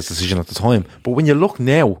ridiculous decision at the time. But when you look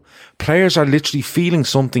now, players are literally feeling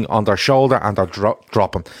something on their shoulder and they're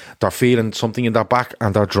dropping. They're feeling something in their back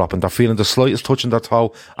and they're dropping. They're feeling the slightest touch in their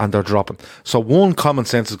toe and they're dropping. So one, common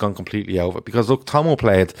sense has gone completely over. Because look, Tomo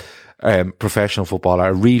played professional football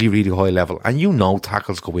at a really, really high level. And you know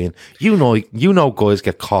tackles go in. You know guys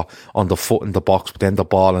get caught on the foot in the box, but then the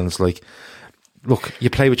ball, and it's like, look, you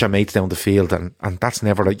play with your mates down the field, and that's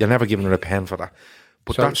never, you're never giving her a pen for that.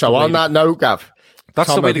 But so on that note, Gav, that's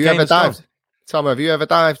Tom, the way the game dived? Tom, have you ever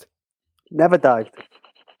dived? Never dived.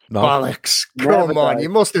 No. Bollocks. Come on, you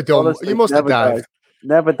must have done. Honestly, you must have dived.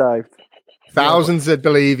 Never dived. Thousands that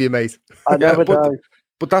believe you, mate. I never dived.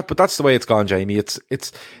 But that's the way it's gone, Jamie. It's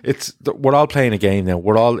we're all playing a game now.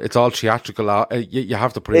 It's all theatrical. You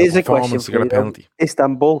have to put in a performance to get a penalty.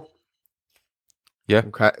 Istanbul. Yeah.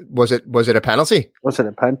 Okay. Was it a penalty? Was it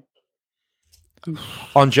a pen?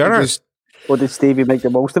 On Gerrard? Or did Stevie make the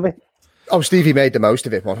most of it? Oh, Stevie made the most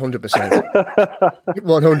of it, 100%.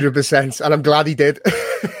 100%. And I'm glad he did.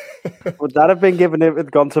 Would that have been given if it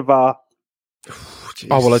had gone to VAR?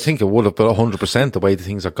 Oh, well, I think it would have, but 100% the way the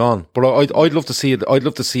things are gone. But I'd love to see it. I'd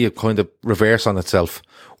love to see it kind of reverse on itself,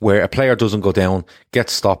 where a player doesn't go down,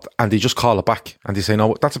 gets stopped, and they just call it back, and they say,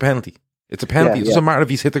 no, that's a penalty. It's a penalty. It doesn't matter if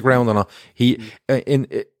he's hit the ground or not.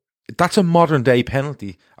 That's a modern day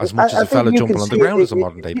penalty as much as a fella jumping on the ground is a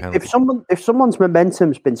modern day penalty. If someone's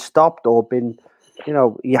momentum's been stopped or been,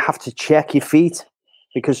 you have to check your feet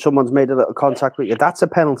because someone's made a little contact with you, that's a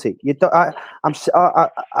penalty.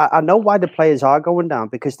 I know why the players are going down,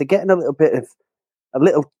 because they're getting a little bit of a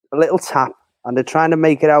little tap and they're trying to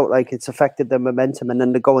make it out like it's affected their momentum, and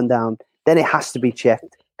then they're going down. Then it has to be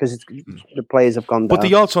checked, because the players have gone down. But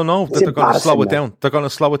they also know that they're going to slow it down. They're going to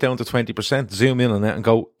slow it down to 20%, zoom in on it and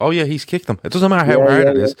go, oh yeah, he's kicked him. It doesn't matter how hard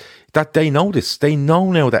it is. That they know this. They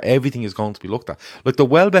know now that everything is going to be looked at. Like the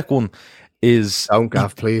Welbeck one is... Don't,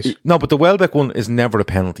 Gav, please. No, but the Welbeck one is never a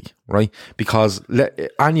penalty, right? Because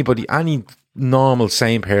any normal,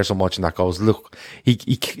 sane person watching that goes, look, he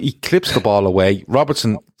clips the ball away.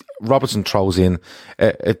 Robertson throws in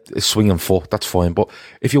a swinging foot, that's fine. But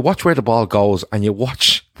if you watch where the ball goes and you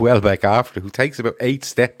watch Welbeck after, who takes about 8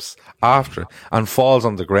 steps after and falls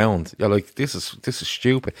on the ground, you're like, this is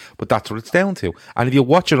stupid. But that's what it's down to. And if you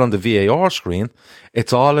watch it on the VAR screen,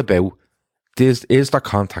 it's all about, is there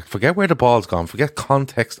contact? Forget where the ball's gone. Forget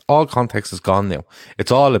context. All context is gone now.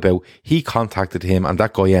 It's all about, he contacted him and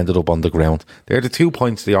that guy ended up on the ground. They're the 2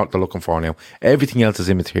 points they're looking for now. Everything else is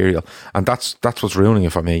immaterial. And that's what's ruining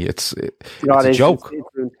it for me. It's a joke.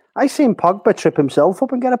 I seen Pogba trip himself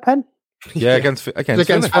up and get a pen. Yeah, against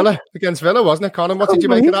Villa. Against Villa, wasn't it, Conan? What did you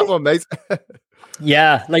make of that one, mate?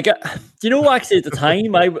 Yeah, like, do you know, actually, at the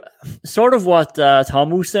time, I sort of what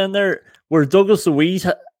Tom was saying there, where Douglas Luiz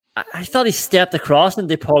I thought he stepped across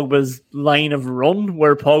into Pogba's line of run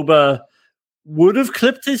where Pogba would have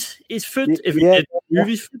clipped his foot if he didn't move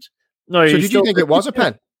his foot. No, so did you think it was a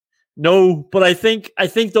pen? No, but I think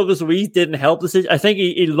Douglas Luiz didn't help the situation. I think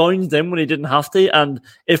he lunged in when he didn't have to, and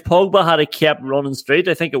if Pogba had kept running straight,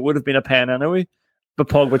 I think it would have been a pen anyway. But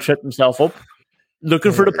Pogba tripped himself up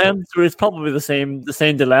looking for the pen, so it's probably the same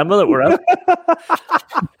dilemma that we're at.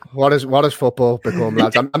 What has football become,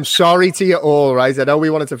 lads? I'm sorry to you all, right? I know we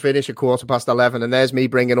wanted to finish at 11:15, and there's me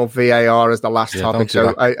bringing up VAR as the last topic,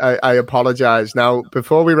 so I apologise. Now,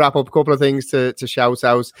 before we wrap up, a couple of things to shout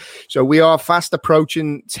out. So we are fast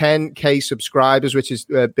approaching 10k subscribers, which is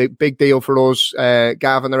a big deal for us.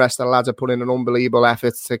 Gav and the rest of the lads are putting an unbelievable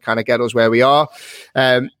effort to kind of get us where we are.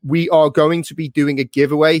 We are going to be doing a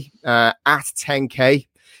giveaway at 10k,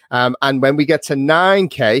 and when we get to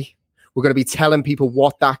 9k, we're going to be telling people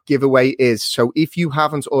what that giveaway is. So if you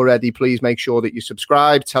haven't already, please make sure that you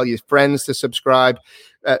subscribe. Tell your friends to subscribe.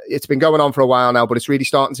 It's been going on for a while now, but it's really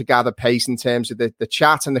starting to gather pace in terms of the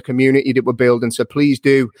chat and the community that we're building. So please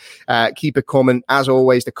do keep it coming. As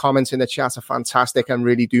always, the comments in the chat are fantastic and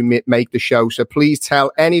really do make the show. So please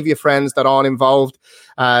tell any of your friends that aren't involved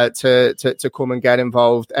to come and get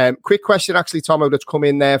involved. Quick question, actually, Tomo, that's come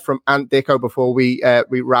in there from Ant Dicko before we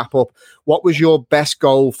wrap up. What was your best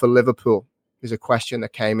goal for Liverpool? Is a question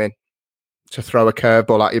that came in to throw a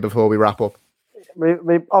curveball at you before we wrap up.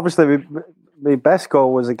 My best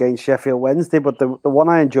goal was against Sheffield Wednesday, but the one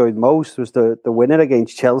I enjoyed most was the winner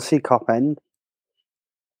against Chelsea, Cop End.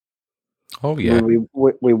 Oh, yeah. We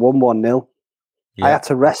won 1-0. Yeah. I had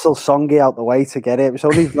to wrestle Songy out the way to get it. It was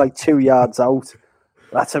only like 2 yards out.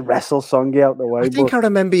 I had to wrestle Songy out the way. I think I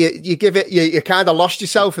remember you give it. You kind of lost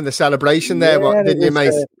yourself in the celebration there, didn't you,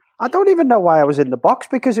 mate? I don't even know why I was in the box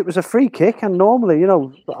because it was a free kick, and normally,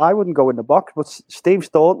 I wouldn't go in the box. But Steve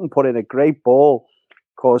Staunton put in a great ball.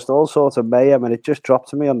 Caused all sorts of mayhem, and it just dropped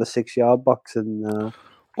to me on the 6-yard box. And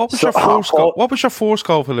what was your first goal? What was your first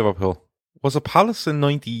goal for Liverpool? Was it Palace in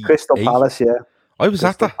 '98? Crystal Palace, yeah. I was Crystal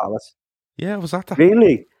at that. Palace. Yeah, I was at that.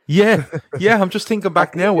 Really? Yeah. I'm just thinking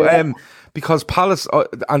back now. Because Palace,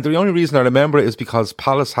 and the only reason I remember it is because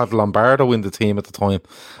Palace had Lombardo in the team at the time,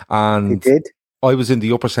 and they did. I was in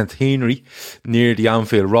the Upper Centenary near the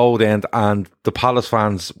Anfield Road end, and the Palace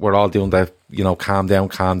fans were all doing the, calm down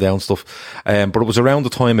stuff. But it was around the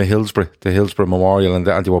time of the Hillsborough Memorial, and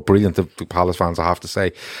they were brilliant, the Palace fans, I have to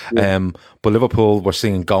say. Yeah. But Liverpool were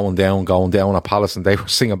singing going down at Palace, and they were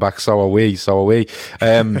singing back, so are we.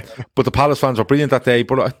 But the Palace fans were brilliant that day.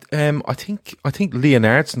 But I think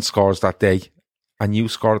Leonardson scores that day. And you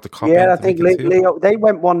scored at the Cop. Yeah, I think Leo, they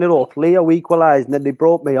went 1-0 up. Leo equalised, and then they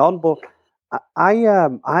brought me on, but I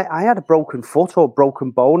had a broken foot or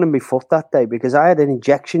broken bone in my foot that day because I had an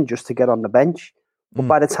injection just to get on the bench. But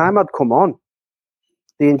by the time I'd come on,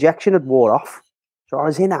 the injection had wore off. So I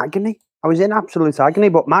was in agony. I was in absolute agony.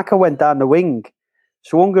 But Maka went down the wing,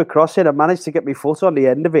 swung across it, and managed to get my foot on the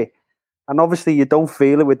end of it. And obviously you don't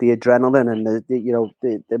feel it with the adrenaline and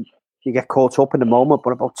you get caught up in the moment.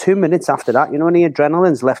 But about 2 minutes after that, when the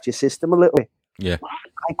adrenaline's left your system a little bit, yeah,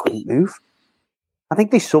 I couldn't move. I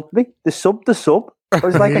think they subbed me. They subbed the sub. It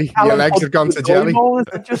was like a your legs have gone to jelly.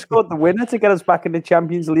 They just scored the winner to get us back in the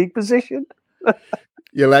Champions League position.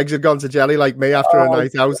 Your legs have gone to jelly like me after a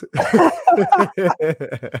night out.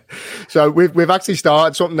 So we've actually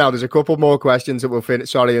started something now. There's a couple more questions that we'll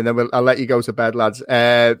finish. Sorry, and then I'll let you go to bed, lads.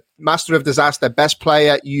 Master of Disaster, best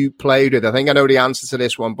player you played with. I think I know the answer to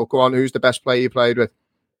this one, but go on. Who's the best player you played with?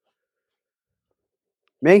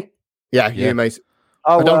 Me? Yeah, you, mate.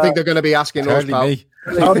 I don't think they're going to be asking us, pal. Me.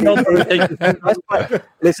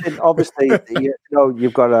 Listen, obviously,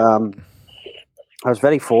 you've got. I was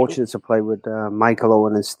very fortunate to play with Michael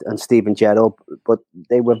Owen and Steven Gerrard, but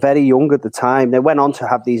they were very young at the time. They went on to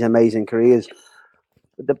have these amazing careers.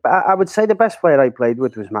 I would say the best player I played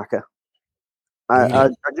with was Maka. I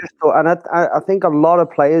just thought, and I think a lot of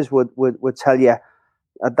players would tell you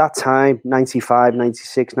at that time, 95,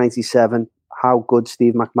 96, 97, how good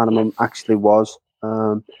Steve McManaman actually was.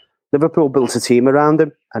 Liverpool built a team around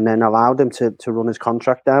him and then allowed him to run his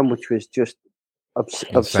contract down, which was just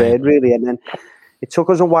absurd, really. And then it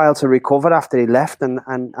took us a while to recover after he left, and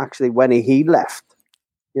actually when he left,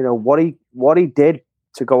 what he did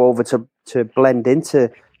to go over to blend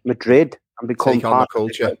into Madrid and become part of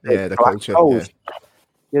the culture. The culture.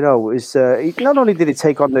 Not only did he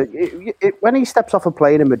take on when he steps off a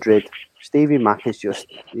plane in Madrid, Stevie Mac is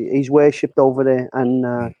he's worshipped over there,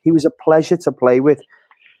 and he was a pleasure to play with.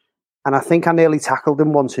 And I think I nearly tackled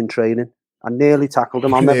him once in training. Nearly tackled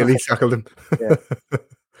him. Yeah.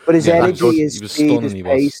 But his energy, his speed, his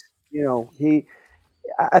pace,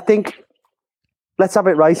 I think let's have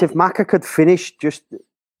it right. If Maka could finish just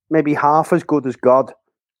maybe half as good as God,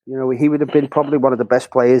 you know, he would have been probably one of the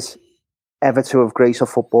best players ever to have graced a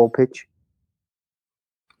football pitch.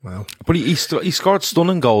 Wow. But he scored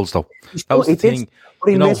stunning goals, though. That was the thing. But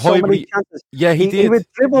he missed so many chances. Yeah, he did. He would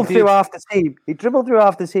dribble through half the team. He dribbled through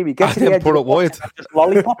half the team. He gets to the edge. Put it wide. Just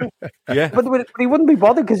lollipop it. Yeah. But he wouldn't be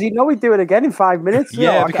bothered because he'd know he'd do it again in 5 minutes.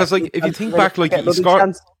 Yeah, because like if you think back, like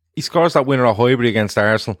he scores that winner at Highbury against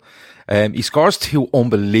Arsenal. He scores 2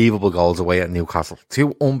 unbelievable goals away at Newcastle.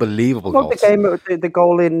 2 unbelievable goals. The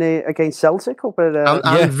goal in against Celtic up at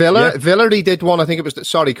Villa. Yeah. Villa, he did one. I think it was.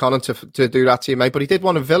 Sorry, Conan, to do that to you, mate. But he did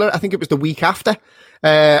one in Villa. I think it was the week after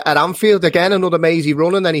at Anfield. Again, another mazy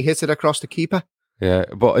run, and then he hit it across the keeper. Yeah,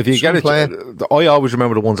 but if you get it, I always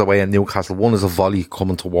remember the ones away at Newcastle. One is a volley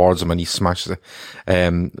coming towards him and he smashes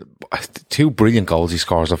it. 2 brilliant goals he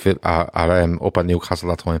scores up at Newcastle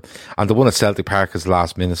that time. And the one at Celtic Park, his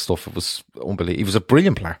last minute stuff, it was unbelievable. He was a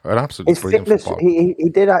brilliant player, an absolutely brilliant footballer. He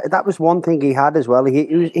did. That was one thing he had as well. He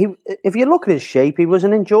if you look at his shape, he was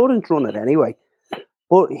an endurance runner anyway.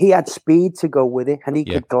 But he had speed to go with it, and he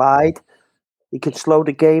could glide. He could slow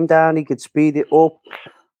the game down. He could speed it up.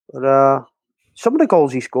 But some of the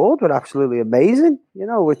goals he scored were absolutely amazing. You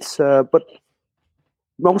know, it's but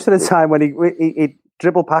most of the time when he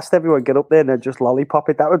dribble past everyone, get up there and then just lollipop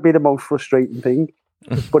it, that would be the most frustrating thing.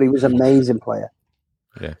 But he was an amazing player.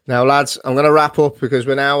 Yeah. Now, lads, I'm going to wrap up because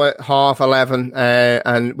we're now at 11:30,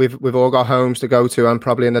 and we've all got homes to go to. I'm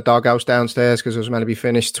probably in the doghouse downstairs because it was meant to be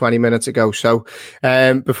finished 20 minutes ago. So,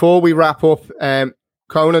 before we wrap up,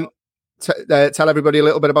 Conan, tell everybody a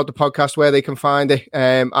little bit about the podcast, where they can find it.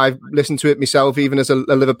 I've listened to it myself, even as a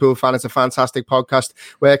Liverpool fan. It's a fantastic podcast.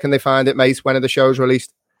 Where can they find it, mate? When are the shows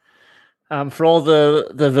released? For all the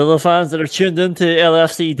Villa fans that are tuned into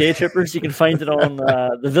LFC Day Trippers, you can find it on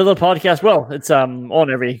the Villa podcast. Well, it's on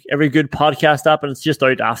every good podcast app, and it's just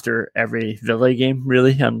out after every Villa game,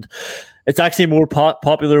 really. And it's actually more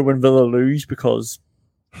popular when Villa lose because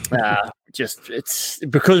it's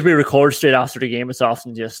because we record straight after the game. It's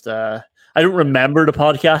often just I don't remember the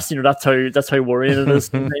podcast. You know, that's how worrying it is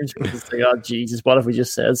sometimes. Because it's like, oh Jesus, what have we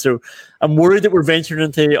just said? So I'm worried that we're venturing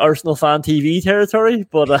into Arsenal fan TV territory,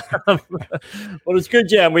 but it's good.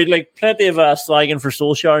 Yeah, and we'd like plenty of slagging for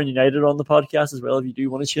Solskjaer and United on the podcast as well. If you do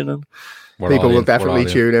want to tune in. People will definitely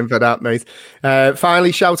tune in for that, mate.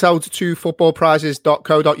 Finally, shout out to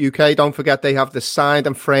footballprizes.co.uk. Don't forget they have the signed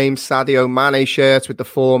and framed Sadio Mane shirts with the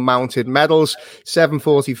 4 mounted medals.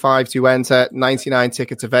 $7.45 to enter, 99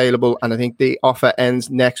 tickets available, and I think the offer ends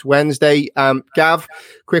next Wednesday. Gav,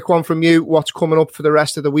 quick one from you. What's coming up for the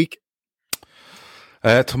rest of the week?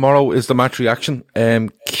 Tomorrow is the match reaction.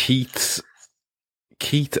 Keith,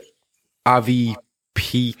 Avi,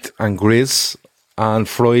 Pete and Grizz. And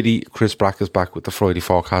Friday, Chris Brack is back with the Friday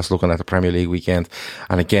forecast, looking at the Premier League weekend.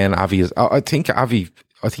 And again, I think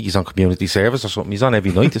he's on community service or something. He's on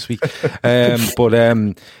every night this week.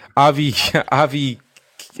 Avi,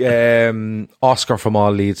 Oscar from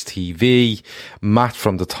All Leeds TV, Matt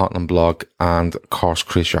from the Tottenham blog, and of course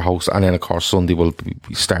Chris, your host. And then of course Sunday will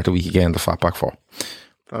start the week again, the Fatback 4.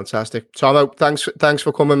 Fantastic. Tomo, thanks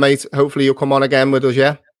for coming, mate. Hopefully you'll come on again with us,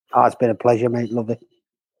 yeah? Oh, it's been a pleasure, mate. Love it.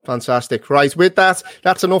 Fantastic. Right, with that,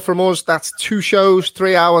 that's enough from us. That's 2 shows,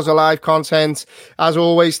 3 hours of live content. As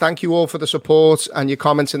always, thank you all for the support and your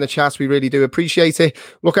comments in the chat. We really do appreciate it.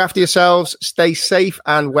 Look after yourselves, stay safe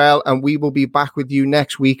and well, and we will be back with you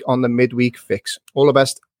next week on the Midweek Fix. All the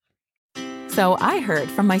best. So I heard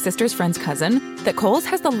from my sister's friend's cousin that Kohl's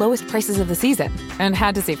has the lowest prices of the season and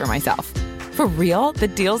had to see for myself. For real, the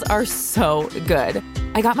deals are so good.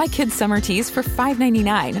 I got my kids' summer tees for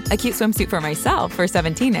 $5.99, a cute swimsuit for myself for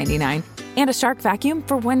 $17.99, and a Shark vacuum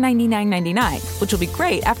for $199.99, which will be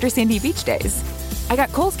great after Sandy Beach days. I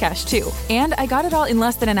got Kohl's Cash too, and I got it all in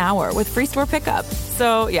less than an hour with free store pickup.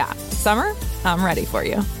 So yeah, summer, I'm ready for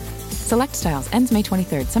you. Select styles, ends May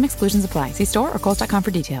 23rd. Some exclusions apply. See store or Kohl's.com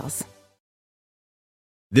for details.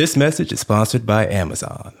 This message is sponsored by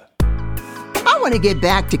Amazon. I want to get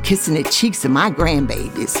back to kissing the cheeks of my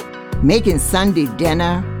grandbabies. Making Sunday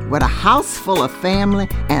dinner with a house full of family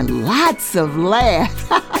and lots of laughs.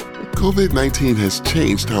 COVID-19 has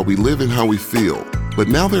changed how we live and how we feel, but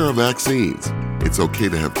now there are vaccines. It's okay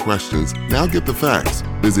to have questions. Now get the facts.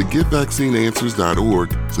 Visit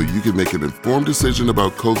getvaccineanswers.org so you can make an informed decision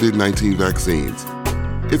about COVID-19 vaccines.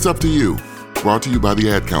 It's up to you. Brought to you by the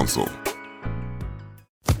Ad Council.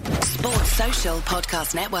 Sports Social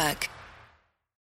Podcast Network.